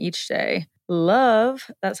movement each day.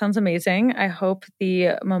 Love. That sounds amazing. I hope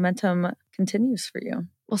the momentum continues for you.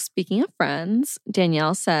 Well, speaking of friends,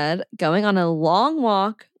 Danielle said, going on a long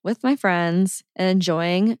walk with my friends and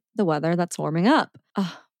enjoying the weather that's warming up.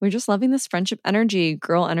 We're just loving this friendship energy,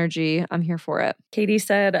 girl energy. I'm here for it. Katie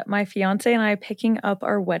said, my fiance and I picking up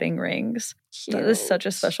our wedding rings. Cute. That is such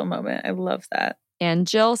a special moment. I love that. And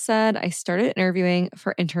Jill said, I started interviewing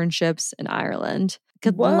for internships in Ireland.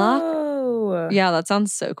 Good luck. Yeah, that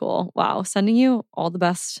sounds so cool. Wow. Sending you all the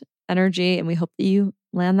best energy, and we hope that you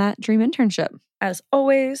land that dream internship. As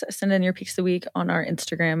always, send in your peaks of the week on our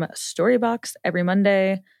Instagram story box every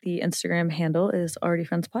Monday. The Instagram handle is Already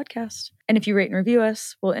Friends Podcast. And if you rate and review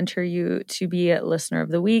us, we'll enter you to be a listener of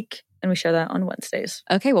the week. And we share that on Wednesdays.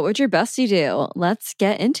 Okay, what would your bestie do? Let's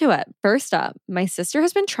get into it. First up, my sister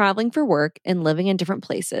has been traveling for work and living in different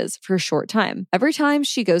places for a short time. Every time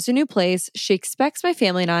she goes to a new place, she expects my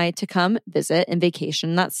family and I to come visit and vacation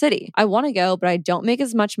in that city. I want to go, but I don't make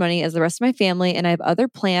as much money as the rest of my family, and I have other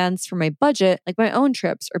plans for my budget, like my own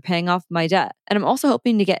trips or paying off my debt. And I'm also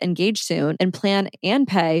hoping to get engaged soon and plan and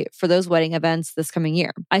pay for those wedding events this coming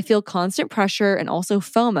year. I feel constant pressure and also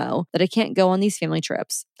FOMO that I can't go on these family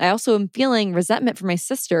trips. I also also am feeling resentment for my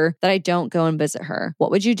sister that I don't go and visit her.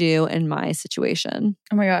 What would you do in my situation?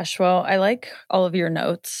 Oh my gosh. Well, I like all of your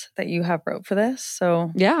notes that you have wrote for this.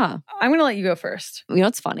 So yeah, I'm going to let you go first. You know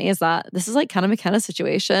what's funny is that this is like kind of McKenna's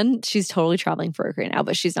situation. She's totally traveling for work right now,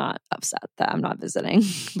 but she's not upset that I'm not visiting.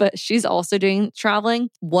 But she's also doing traveling.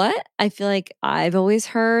 What I feel like I've always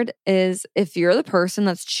heard is if you're the person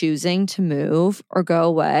that's choosing to move or go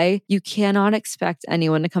away, you cannot expect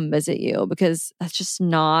anyone to come visit you because that's just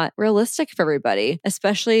not realistic for everybody.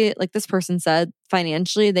 Especially like this person said,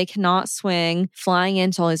 financially, they cannot swing flying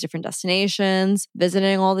into all these different destinations,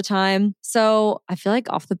 visiting all the time. So I feel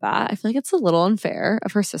like off the bat, I feel like it's a little unfair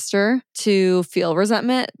of her sister to feel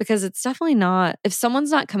resentment because it's definitely not, if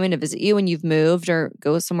someone's not coming to visit you when you've moved or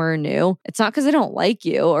go somewhere new, it's not because they don't like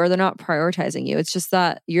you or they're not prioritizing you. It's just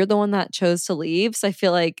that you're the one that chose to leave. So I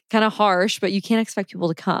feel like kind of harsh, but you can't expect people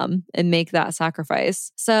to come and make that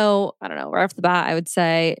sacrifice. So I don't know, right off the bat, I would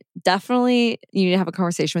say definitely you need to have a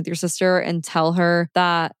conversation with your sister and tell her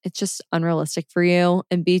that it's just unrealistic for you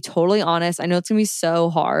and be totally honest. I know it's going to be so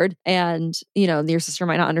hard and, you know, your sister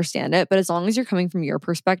might not understand it, but as long as you're coming from your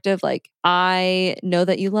perspective, like I know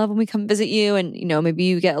that you love when we come visit you and, you know, maybe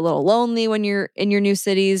you get a little lonely when you're in your new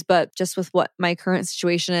cities, but just with what my current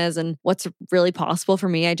situation is and what's really possible for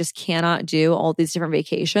me, I just cannot do all these different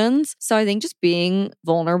vacations. So I think just being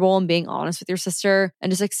vulnerable and being honest with your sister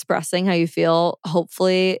and just expressing how you feel,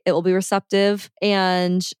 hopefully it will be receptive.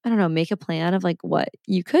 And I don't know, make a plan of like what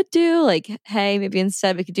you could do. Like, hey, maybe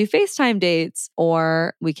instead we could do FaceTime dates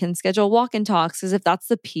or we can schedule walk-in talks. Because if that's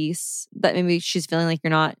the piece that maybe she's feeling like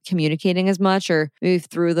you're not communicating as much, or maybe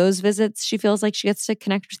through those visits, she feels like she gets to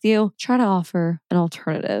connect with you, try to offer an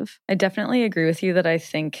alternative. I definitely agree with you that I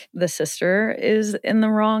think the sister is in the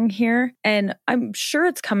wrong here. And I'm sure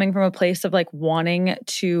it's coming from a place of like wanting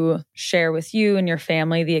to share with you and your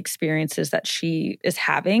family the experiences that she is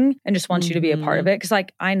having and just wants you to be a part of it. Because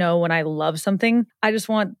like I know when I love something, I just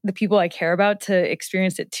want the people I care about to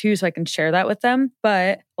experience it too so I can share that with them.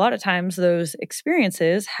 But a lot of times those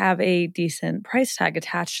experiences have a decent price tag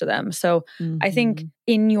attached to them. So I think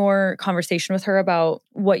in your conversation with her about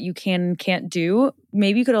what you can and can't do,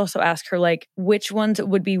 maybe you could also ask her like which ones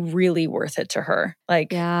would be really worth it to her.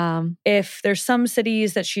 Like if there's some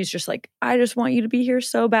cities that she's just like, I just want you to be here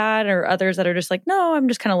so bad, or others that are just like, no, I'm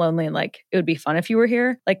just kind of lonely and like it would be fun if you were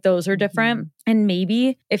here. Like those are different. And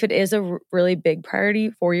maybe if it is a really big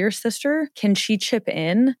priority for your sister, can she chip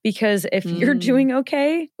in? Because if you're doing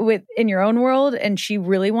okay in your own world and she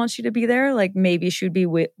really wants you to be there, like maybe she would be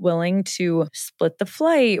willing to split the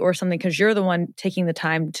flight or something because you're the one taking the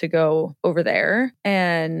time to go over there.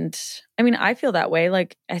 And I mean, I feel that way.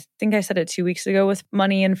 Like, I think I said it 2 weeks ago with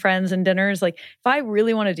money and friends and dinners. Like, if I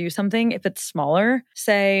really want to do something, if it's smaller,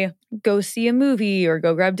 say, go see a movie or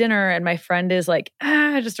go grab dinner, and my friend is like,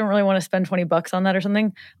 I just don't really want to spend $20 on that or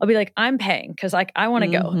something, I'll be like, I'm paying because like I want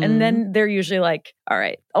to go. And then they're usually like, all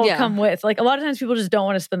right, I'll come with. Like, a lot of times people just don't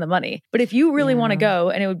want to spend the money. But if you really want to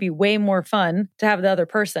go and it would be way more fun to have the other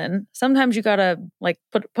person, sometimes you got to like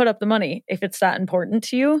put up the money if it's that important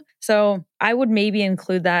to you. So I would maybe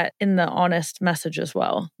include that in the honest message as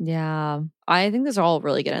well. Yeah. I think those are all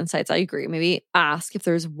really good insights. I agree. Maybe ask if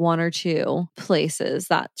there's one or two places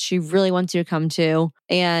that she really wants you to come to.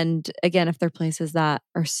 And again, if they're places that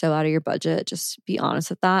are so out of your budget, just be honest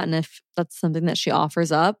with that. And if that's something that she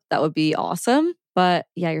offers up, that would be awesome. But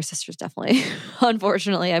yeah, your sister's definitely,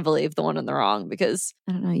 unfortunately, I believe the one in the wrong because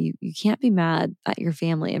I don't know, you can't be mad at your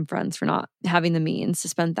family and friends for not having the means to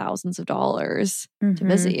spend thousands of dollars to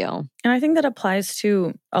visit you. And I think that applies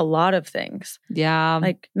to a lot of things. Yeah.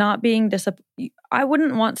 Like not being disappointed. I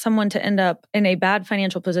wouldn't want someone to end up in a bad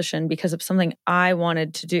financial position because of something I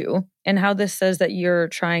wanted to do. And how this says that you're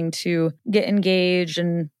trying to get engaged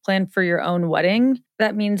and plan for your own wedding,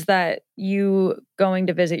 that means that you going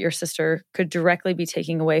to visit your sister could directly be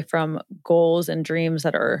taking away from goals and dreams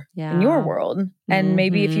that are in your world. And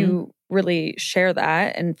maybe if you really share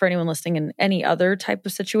that, and for anyone listening in any other type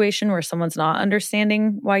of situation where someone's not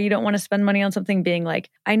understanding why you don't want to spend money on something, being like,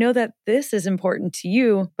 I know that this is important to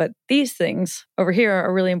you, but these things over here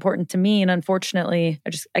are really important to me. And unfortunately,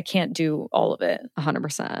 I can't do all of it.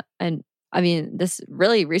 100%. And I mean, this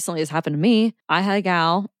really recently has happened to me. I had a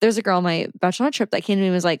gal, there's a girl on my bachelorette trip that came to me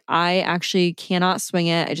and was like, I actually cannot swing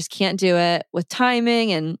it. I just can't do it with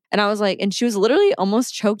timing. And I was like, and she was literally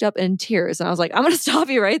almost choked up in tears. And I was like, I'm going to stop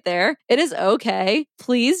you right there. It is okay.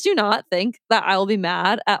 Please do not think that I will be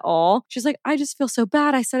mad at all. She's like, I just feel so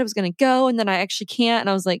bad. I said I was going to go and then I actually can't. And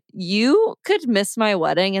I was like, you could miss my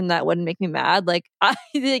wedding and that wouldn't make me mad. Like,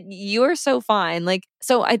 you are so fine. Like,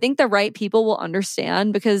 so I think the right people will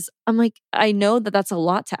understand because I'm like, I know that that's a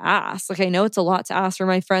lot to ask. Like, I know it's a lot to ask for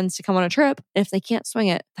my friends to come on a trip. And if they can't swing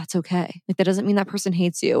it, that's okay. Like, that doesn't mean that person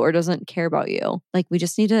hates you or doesn't care about you. Like, we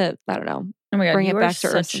just need to, I don't know, oh my God, bring you it are back to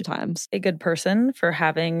earth such sometimes. a good person for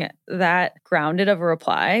having that grounded of a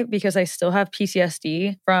reply, because I still have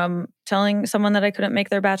PTSD from telling someone that I couldn't make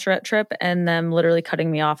their bachelorette trip and them literally cutting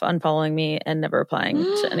me off, unfollowing me, and never replying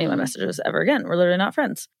to any of my messages ever again. We're literally not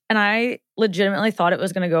friends. And I legitimately thought it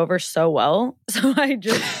was going to go over so well. So I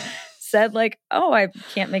just said like, oh, I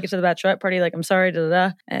can't make it to the bachelorette party. Like, I'm sorry,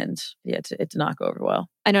 da-da-da. And yeah, it did not go over well.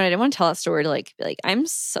 I know, and I didn't want to tell that story to like be like, I'm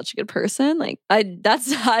such a good person. Like, I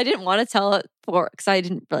didn't want to tell it because I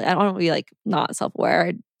don't want to be like not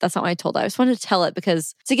self-aware. That's not what I told her. I just wanted to tell it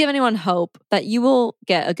because to give anyone hope that you will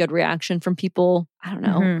get a good reaction from people, I don't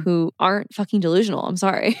know, who aren't fucking delusional. I'm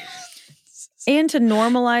sorry. And to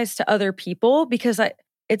normalize to other people, because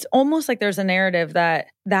it's almost like there's a narrative that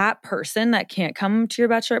that person that can't come to your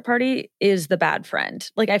bachelorette party is the bad friend.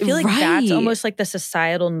 Like, I feel like that's almost like the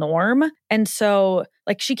societal norm. And so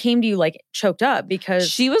like she came to you like choked up because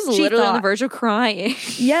she was literally on the verge of crying.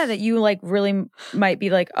 Yeah, that you like really might be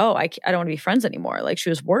like, oh, I don't want to be friends anymore. Like, she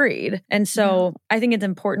was worried. And so I think it's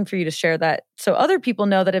important for you to share that so other people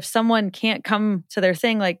know that if someone can't come to their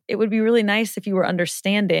thing, like it would be really nice if you were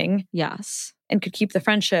understanding. Yes. And could keep the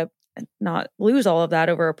friendship and not lose all of that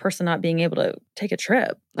over a person not being able to take a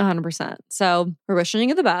trip. 100%. So we're wishing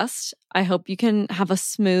you the best. I hope you can have a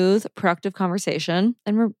smooth, productive conversation.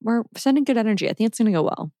 And we're sending good energy. I think it's going to go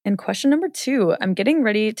well. And question number 2, I'm getting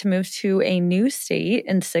ready to move to a new state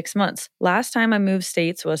in 6 months. Last time I moved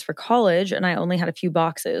states was for college and I only had a few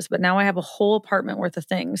boxes, but now I have a whole apartment worth of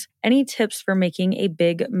things. Any tips for making a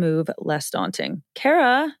big move less daunting?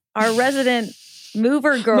 Kara, our resident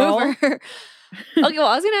mover girl. Okay, well,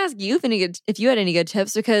 I was going to ask you if you had any good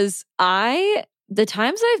tips, because the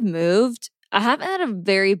times I've moved, I haven't had a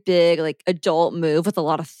very big like adult move with a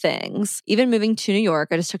lot of things. Even moving to New York,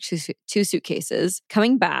 I just took 2 suitcases.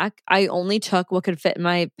 Coming back, I only took what could fit in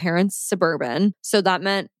my parents' Suburban. So that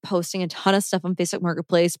meant posting a ton of stuff on Facebook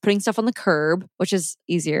Marketplace, putting stuff on the curb, which is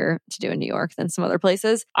easier to do in New York than some other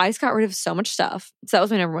places. I just got rid of so much stuff. So that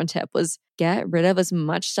was my number 1 tip, was get rid of as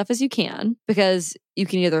much stuff as you can, because you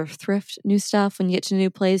can either thrift new stuff when you get to a new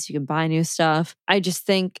place, you can buy new stuff. I just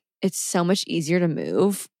think it's so much easier to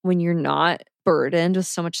move when you're not burdened with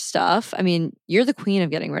so much stuff. I mean, you're the queen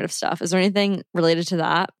of getting rid of stuff. Is there anything related to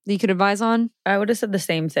that you could advise on? I would have said the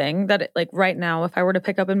same thing, that like right now, if I were to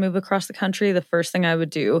pick up and move across the country, the first thing I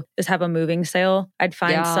would do is have a moving sale. I'd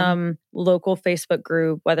find some local Facebook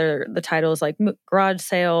group, whether the title is like garage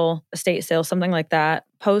sale, estate sale, something like that.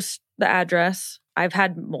 Post the address. I've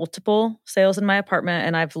had multiple sales in my apartment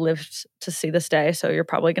and I've lived to see this day. So you're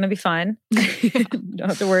probably going to be fine. You don't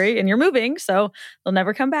have to worry. And you're moving, so they'll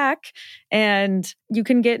never come back. And you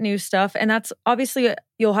can get new stuff. And that's obviously,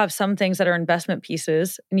 you'll have some things that are investment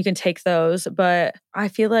pieces and you can take those. But I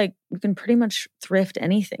feel like you can pretty much thrift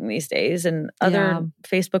anything these days, and other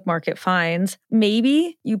Facebook Market finds.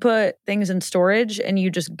 Maybe you put things in storage and you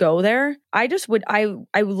just go there. I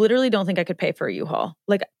literally don't think I could pay for a U-Haul.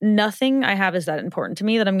 Like, nothing I have is that important to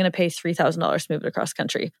me that I'm going to pay $3,000 to move it across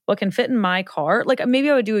country. What can fit in my car? Like, maybe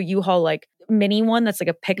I would do a U-Haul, like mini one that's like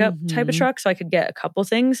a pickup type of truck, so I could get a couple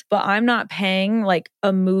things. But I'm not paying like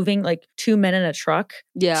a moving, like 2 men in a truck.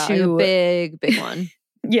 Yeah, to, like a big one.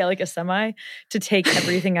 Yeah, like a semi, to take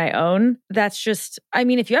everything I own. That's just, I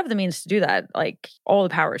mean, if you have the means to do that, like, all the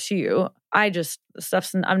power to you.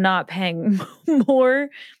 I'm not paying more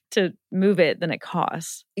to move it than it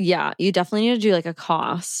costs. Yeah, you definitely need to do like a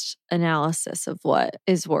cost analysis of what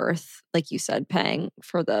is worth, like you said, paying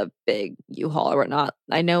for the big U-Haul or whatnot.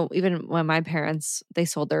 I know even when my parents, they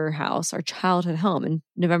sold their house, our childhood home, in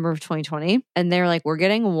November of 2020, and they were like, we're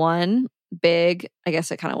getting one big, I guess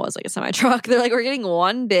it kind of was like a semi truck. They're like, we're getting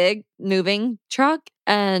one big moving truck,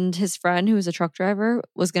 and his friend who was a truck driver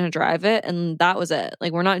was going to drive it, and that was it.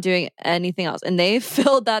 Like, we're not doing anything else. And they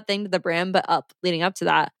filled that thing to the brim. But leading up to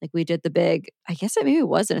that, like, we did the big, I guess it maybe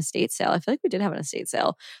was an estate sale. I feel like we did have an estate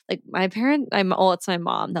sale. Like, it's my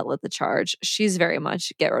mom that led the charge. She's very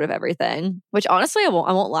much get rid of everything, which honestly, I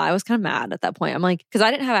won't lie, I was kind of mad at that point. I'm like, because I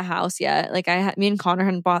didn't have a house yet. Like, me and Connor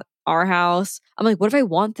hadn't bought our house. I'm like, what if I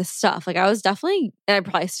want this stuff? Like, I was definitely, and I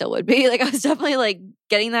probably still would be, like, I was definitely like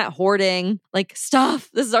getting that hoarding, like,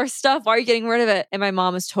 stuff. This is our stuff. Why are you getting rid of it? And my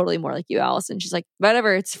mom is totally more like you, Allison. She's like,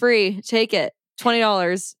 whatever, it's free. Take it.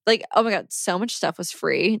 $20. Like, oh my God, so much stuff was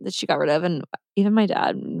free that she got rid of. And even my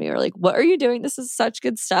dad and me were like, what are you doing? This is such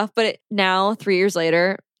good stuff. But now, 3 years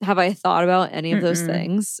later, have I thought about any of those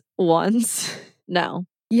things once? No.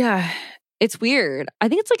 Yeah. It's weird. I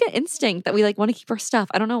think it's like an instinct that we like want to keep our stuff.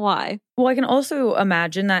 I don't know why. Well, I can also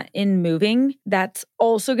imagine that in moving, that's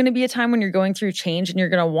also going to be a time when you're going through change and you're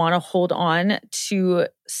going to want to hold on to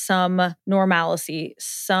some normalcy,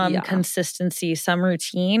 some consistency, some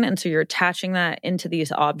routine. And so you're attaching that into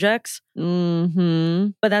these objects.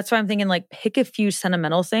 But that's why I'm thinking like pick a few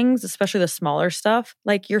sentimental things, especially the smaller stuff,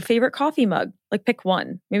 like your favorite coffee mug. Like pick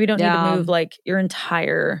one. Maybe you don't need to move like your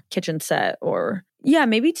entire kitchen set or... Yeah,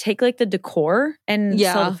 maybe take like the decor and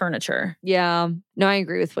sell the furniture. Yeah. No, I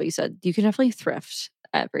agree with what you said. You can definitely thrift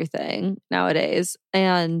everything nowadays.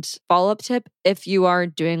 And follow-up tip, if you are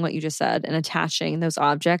doing what you just said and attaching those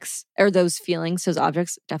objects or those feelings to those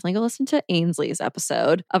objects, definitely go listen to Ainsley's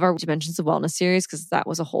episode of our Dimensions of Wellness series, because that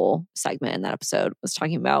was a whole segment in that episode, was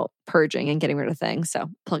talking about purging and getting rid of things. So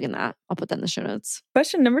plug in that. I'll put that in the show notes.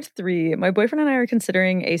 Question number 3. My boyfriend and I are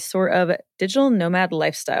considering a sort of digital nomad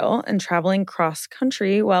lifestyle and traveling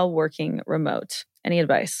cross-country while working remote. Any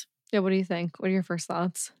advice? Yeah, what do you think? What are your first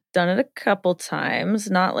thoughts? Done it a couple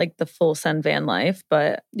times, not like the full send van life,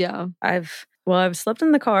 but I've slept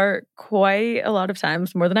in the car quite a lot of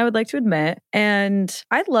times, more than I would like to admit. And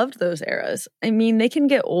I loved those eras. I mean, they can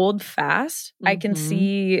get old fast. I can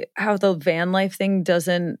see how the van life thing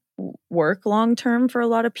doesn't work long term for a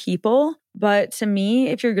lot of people. But to me,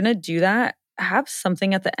 if you're going to do that, have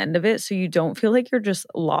something at the end of it so you don't feel like you're just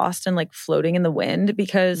lost and like floating in the wind.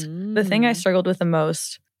 Because the thing I struggled with the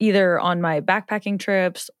most, either on my backpacking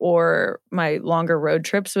trips or my longer road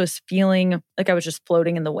trips, was feeling like I was just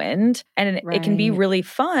floating in the wind. And it can be really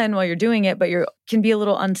fun while you're doing it, but you can be a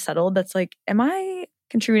little unsettled. That's like, am I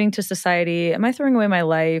contributing to society? Am I throwing away my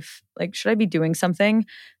life? Like, should I be doing something?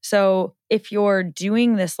 So if you're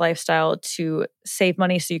doing this lifestyle to save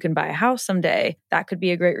money so you can buy a house someday, that could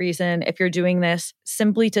be a great reason. If you're doing this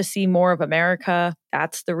simply to see more of America,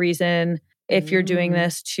 that's the reason. If you're doing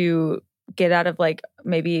this to get out of like,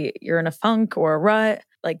 maybe you're in a funk or a rut,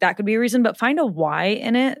 like that could be a reason, but find a why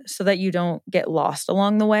in it so that you don't get lost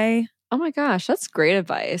along the way. Oh my gosh, that's great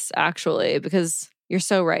advice, actually, because you're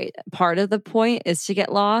so right. Part of the point is to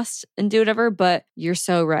get lost and do whatever, but you're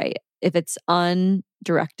so right. If it's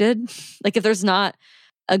undirected, like if there's not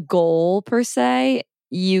a goal per se,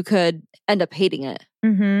 you could end up hating it.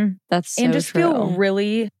 That's so and just true. Feel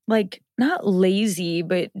really like not lazy,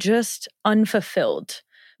 but just unfulfilled.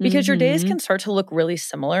 Because your days can start to look really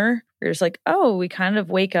similar. You're just like, oh, we kind of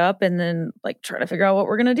wake up and then like try to figure out what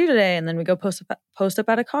we're going to do today. And then we go post up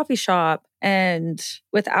at a coffee shop. And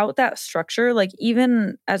without that structure, like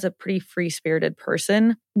even as a pretty free-spirited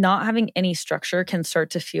person, not having any structure can start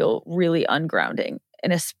to feel really ungrounding.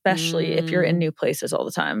 And especially if you're in new places all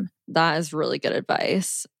the time. That is really good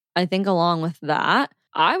advice. I think along with that,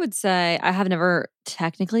 I would say I have never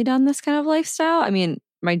technically done this kind of lifestyle. I mean,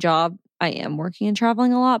 my job, I am working and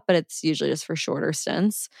traveling a lot, but it's usually just for shorter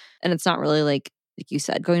stints. And it's not really like you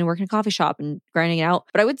said, going to work in a coffee shop and grinding it out.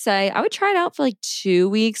 But I would say I would try it out for like 2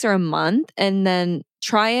 weeks or a month and then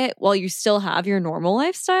try it while you still have your normal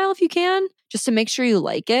lifestyle if you can, just to make sure you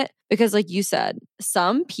like it. Because like you said,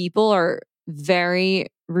 some people are very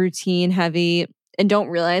routine heavy and don't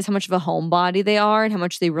realize how much of a homebody they are and how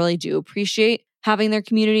much they really do appreciate having their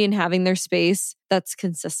community and having their space that's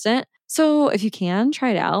consistent. So if you can, try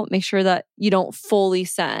it out. Make sure that you don't fully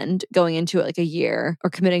send going into it like a year or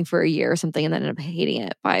committing for a year or something and then end up hating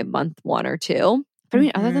it by month 1 or 2. But I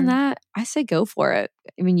mean, other than that, I say go for it.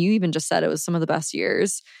 I mean, you even just said it was some of the best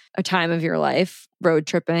years, a time of your life, road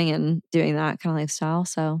tripping and doing that kind of lifestyle.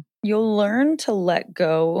 So you'll learn to let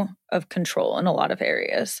go of control in a lot of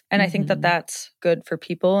areas. And I think that that's good for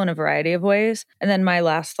people in a variety of ways. And then my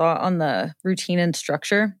last thought on the routine and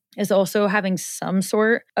structure is also having some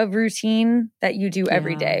sort of routine that you do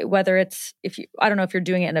every day, whether it's, I don't know if you're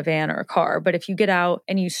doing it in a van or a car, but if you get out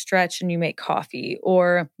and you stretch and you make coffee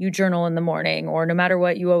or you journal in the morning, or no matter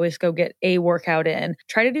what, you always go get a workout in,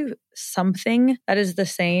 try to do something that is the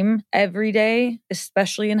same every day,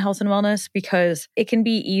 especially in health and wellness, because it can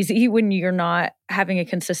be easy when you're not having a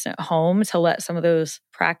consistent home to let some of those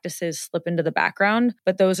practices slip into the background.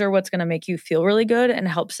 But those are what's going to make you feel really good and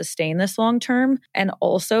help sustain this long term. And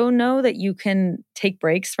also know that you can take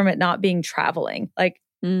breaks from it not being traveling. Like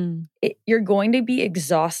you're going to be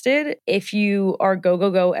exhausted if you are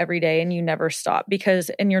go every day and you never stop,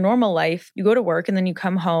 because in your normal life, you go to work and then you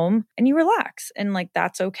come home and you relax and like,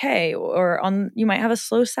 that's okay. Or you might have a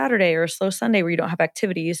slow Saturday or a slow Sunday where you don't have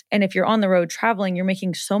activities. And if you're on the road traveling, you're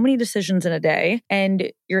making so many decisions in a day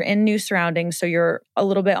and you're in new surroundings. So you're a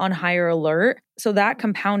little bit on higher alert. So that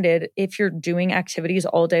compounded, if you're doing activities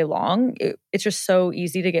all day long, it's just so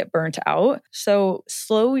easy to get burnt out. So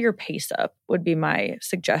slow your pace up would be my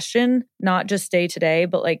suggestion, not just day to day,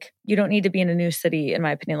 but like you don't need to be in a new city, in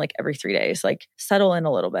my opinion, like every 3 days. Like settle in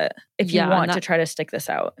a little bit if you want to try to stick this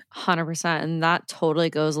out. 100%. And that totally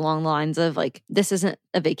goes along the lines of like, this isn't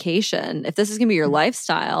a vacation. If this is going to be your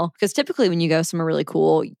lifestyle, because typically when you go somewhere really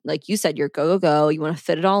cool, like you said, you're go. You want to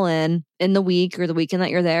fit it all in the week or the weekend that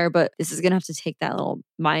you're there. But this is going to have to take that little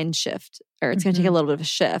mind shift, or it's going to take a little bit of a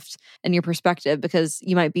shift in your perspective, because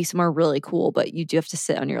you might be somewhere really cool, but you do have to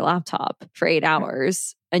sit on your laptop for 8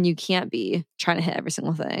 hours and you can't be trying to hit every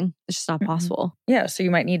single thing. It's just not possible. Yeah. So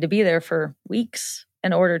you might need to be there for weeks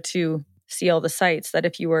in order to see all the sites that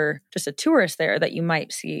if you were just a tourist there that you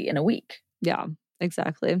might see in a week. Yeah,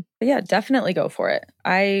 exactly. But yeah, definitely go for it.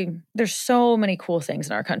 There's so many cool things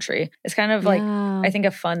in our country. It's kind of like, I think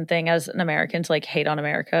a fun thing as an American to like hate on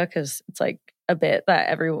America, because it's like a bit that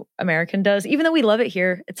every American does. Even though we love it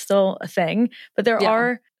here, it's still a thing. But there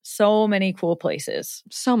are so many cool places.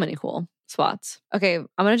 So many cool spots. Okay, I'm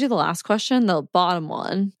going to do the last question, the bottom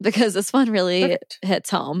one, because this one really hits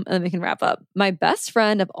home, and then we can wrap up. My best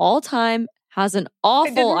friend of all time has an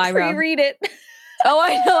awful eyebrow. I didn't pre-read it. Oh,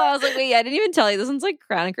 I know. I was like, wait, I didn't even tell you. This one's like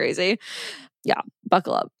kind of crazy. Yeah,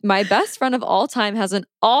 buckle up. My best friend of all time has an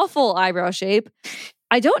awful eyebrow shape.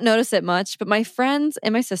 I don't notice it much, but my friends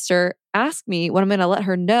and my sister ask me when I'm going to let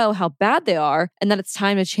her know how bad they are and that it's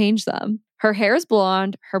time to change them. Her hair is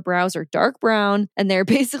blonde, her brows are dark brown, and they're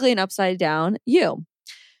basically an upside down U.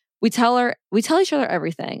 We tell each other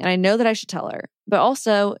everything, and I know that I should tell her, but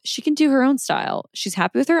also she can do her own style. She's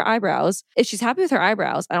happy with her eyebrows. If she's happy with her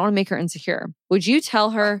eyebrows, I don't want to make her insecure. Would you tell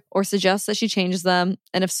her or suggest that she changes them?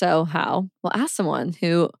 And if so, how? Well, ask someone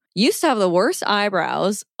who used to have the worst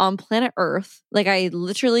eyebrows on planet Earth. Like, I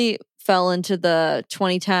literally fell into the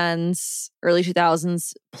 2010s, early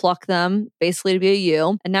 2000s, pluck them basically to be a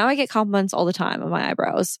U. And now I get compliments all the time on my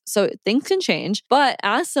eyebrows. So things can change. But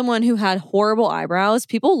as someone who had horrible eyebrows,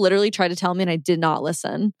 people literally tried to tell me and I did not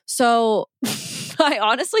listen. So I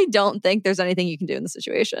honestly don't think there's anything you can do in the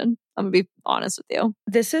situation. I'm going to be honest with you.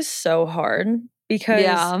 This is so hard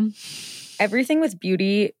because everything with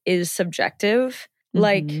beauty is subjective.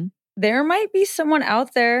 Like, there might be someone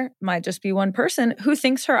out there, might just be one person, who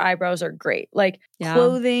thinks her eyebrows are great. Like,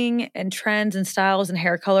 clothing and trends and styles and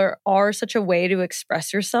hair color are such a way to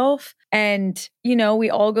express yourself. And, you know, we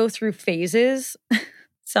all go through phases.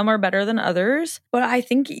 Some are better than others. But I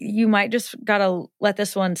think you might just gotta let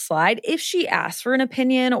this one slide. If she asks for an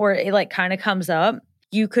opinion or it like kind of comes up,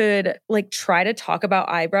 you could like try to talk about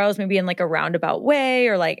eyebrows maybe in like a roundabout way,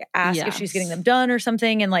 or like ask if she's getting them done or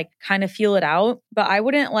something and like kind of feel it out. But I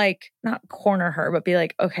wouldn't like not corner her, but be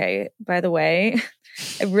like, okay, by the way,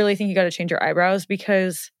 I really think you got to change your eyebrows,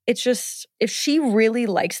 because it's just, if she really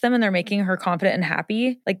likes them and they're making her confident and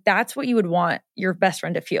happy, like that's what you would want your best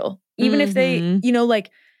friend to feel. Even if they, you know, like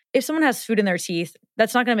if someone has food in their teeth,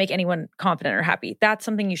 that's not going to make anyone confident or happy. That's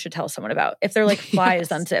something you should tell someone about. If their like fly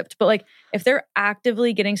is unzipped, but like if they're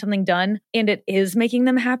actively getting something done and it is making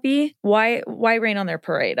them happy, why rain on their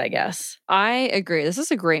parade, I guess? I agree. This is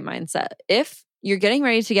a great mindset. If you're getting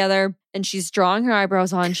ready together and she's drawing her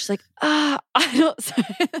eyebrows on, she's like, I don't,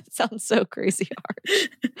 it sounds so crazy harsh.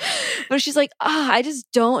 But she's like, I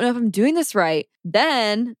just don't know if I'm doing this right.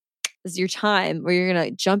 Then this is your time where you're going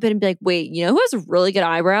to jump in and be like, wait, you know who has really good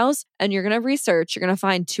eyebrows? And you're going to research, you're going to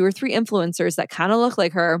find 2 or 3 influencers that kind of look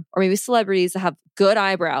like her, or maybe celebrities that have good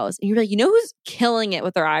eyebrows. And you're like, you know who's killing it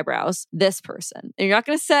with their eyebrows? This person. And you're not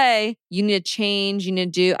going to say, you need to change, you need to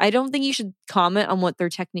do. I don't think you should comment on what their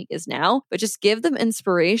technique is now, but just give them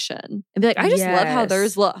inspiration and be like, I just love how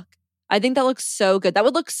theirs look. I think that looks so good. That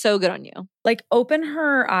would look so good on you. Like, open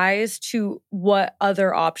her eyes to what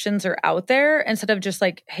other options are out there instead of just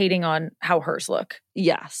like hating on how hers look.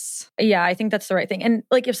 Yes. Yeah, I think that's the right thing. And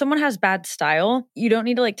like, if someone has bad style, you don't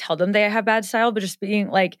need to like tell them they have bad style, but just being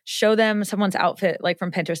like, show them someone's outfit like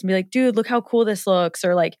from Pinterest and be like, dude, look how cool this looks.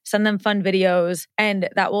 Or like send them fun videos, and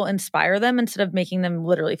that will inspire them instead of making them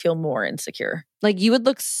literally feel more insecure. Like, you would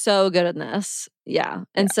look so good in this. Yeah.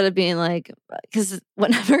 Instead of being like, because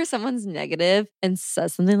whenever someone's negative and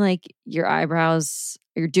says something like your eyebrows,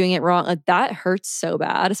 you're doing it wrong, like that hurts so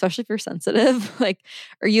bad, especially if you're sensitive, like,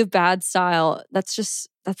 or you have bad style.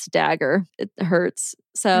 That's dagger. It hurts.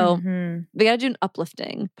 So we got to do an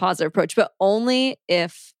uplifting, positive approach, but only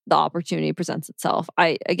if the opportunity presents itself.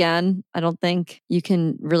 I don't think you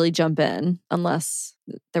can really jump in unless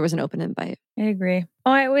there was an open invite. I agree.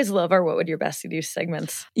 Oh, I always love our What Would Your Bestie Do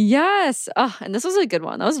segments. Yes. Oh, and this was a good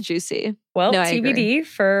one. That was juicy. Well, TBD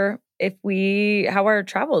for how our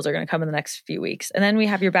travels are going to come in the next few weeks. And then we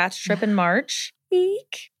have your batch trip in March.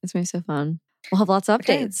 Eek. It's going to be so fun. We'll have lots of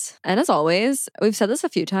updates. Okay. And as always, we've said this a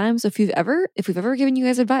few times. If we've ever given you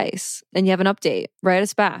guys advice and you have an update, write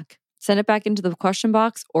us back. Send it back into the question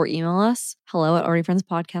box or email us,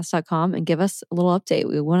 hello@alreadyfriendspodcast.com, and give us a little update.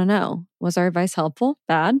 We want to know, was our advice helpful?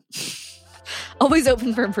 Bad? Always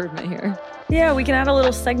open for improvement here. Yeah, we can add a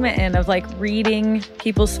little segment in of like reading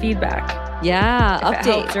people's feedback. Yeah, if updates. It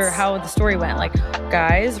helped, or how the story went. Like,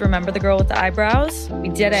 guys, remember the girl with the eyebrows? We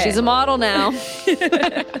did it. She's a model now.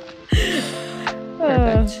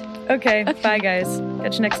 Perfect. Okay, bye guys.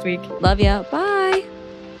 Catch you next week. Love ya. Bye.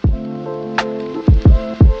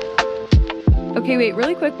 Okay, wait,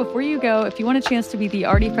 really quick before you go, if you want a chance to be the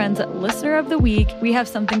Already Friends Listener of the Week, we have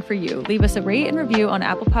something for you. Leave us a rate and review on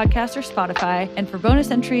Apple Podcasts or Spotify. And for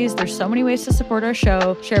bonus entries, there's so many ways to support our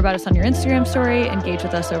show. Share about us on your Instagram story, engage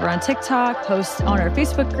with us over on TikTok, post on our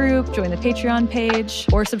Facebook group, join the Patreon page,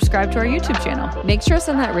 or subscribe to our YouTube channel. Make sure to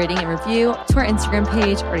send that rating and review to our Instagram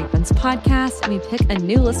page, Already Friends Podcast, and we pick a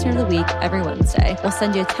new Listener of the Week every Wednesday. We'll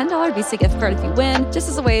send you a $10 Visa gift card if you win, just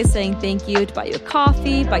as a way of saying thank you, to buy you a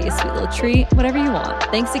coffee, buy you a sweet little treat, whatever you want.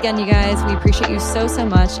 Thanks again, you guys. We appreciate you so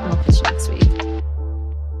much, and we'll catch you next week.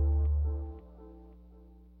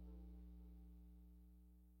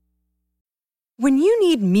 When you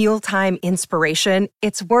need mealtime inspiration,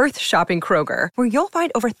 it's worth shopping Kroger, where you'll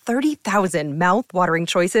find over 30,000 mouth-watering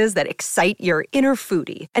choices that excite your inner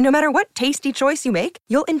foodie. And no matter what tasty choice you make,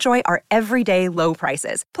 you'll enjoy our everyday low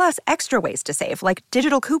prices, plus extra ways to save, like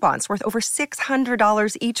digital coupons worth over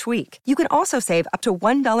 $600 each week. You can also save up to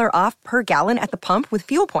 $1 off per gallon at the pump with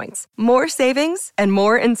fuel points. More savings and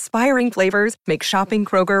more inspiring flavors make shopping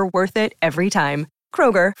Kroger worth it every time.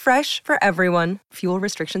 Kroger, fresh for everyone. Fuel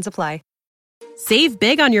restrictions apply. Save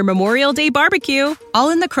big on your Memorial Day barbecue, all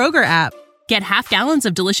in the Kroger app. Get half gallons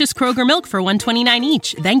of delicious Kroger milk for $1.29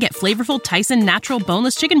 each. Then get flavorful Tyson natural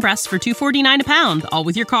boneless chicken breasts for $2.49 a pound, all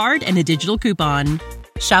with your card and a digital coupon.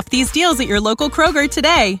 Shop these deals at your local Kroger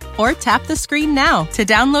today, or tap the screen now to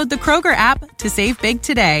download the Kroger app to save big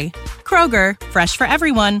today. Kroger, fresh for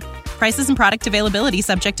everyone. Prices and product availability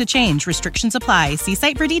subject to change. Restrictions apply. See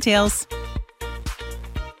site for details.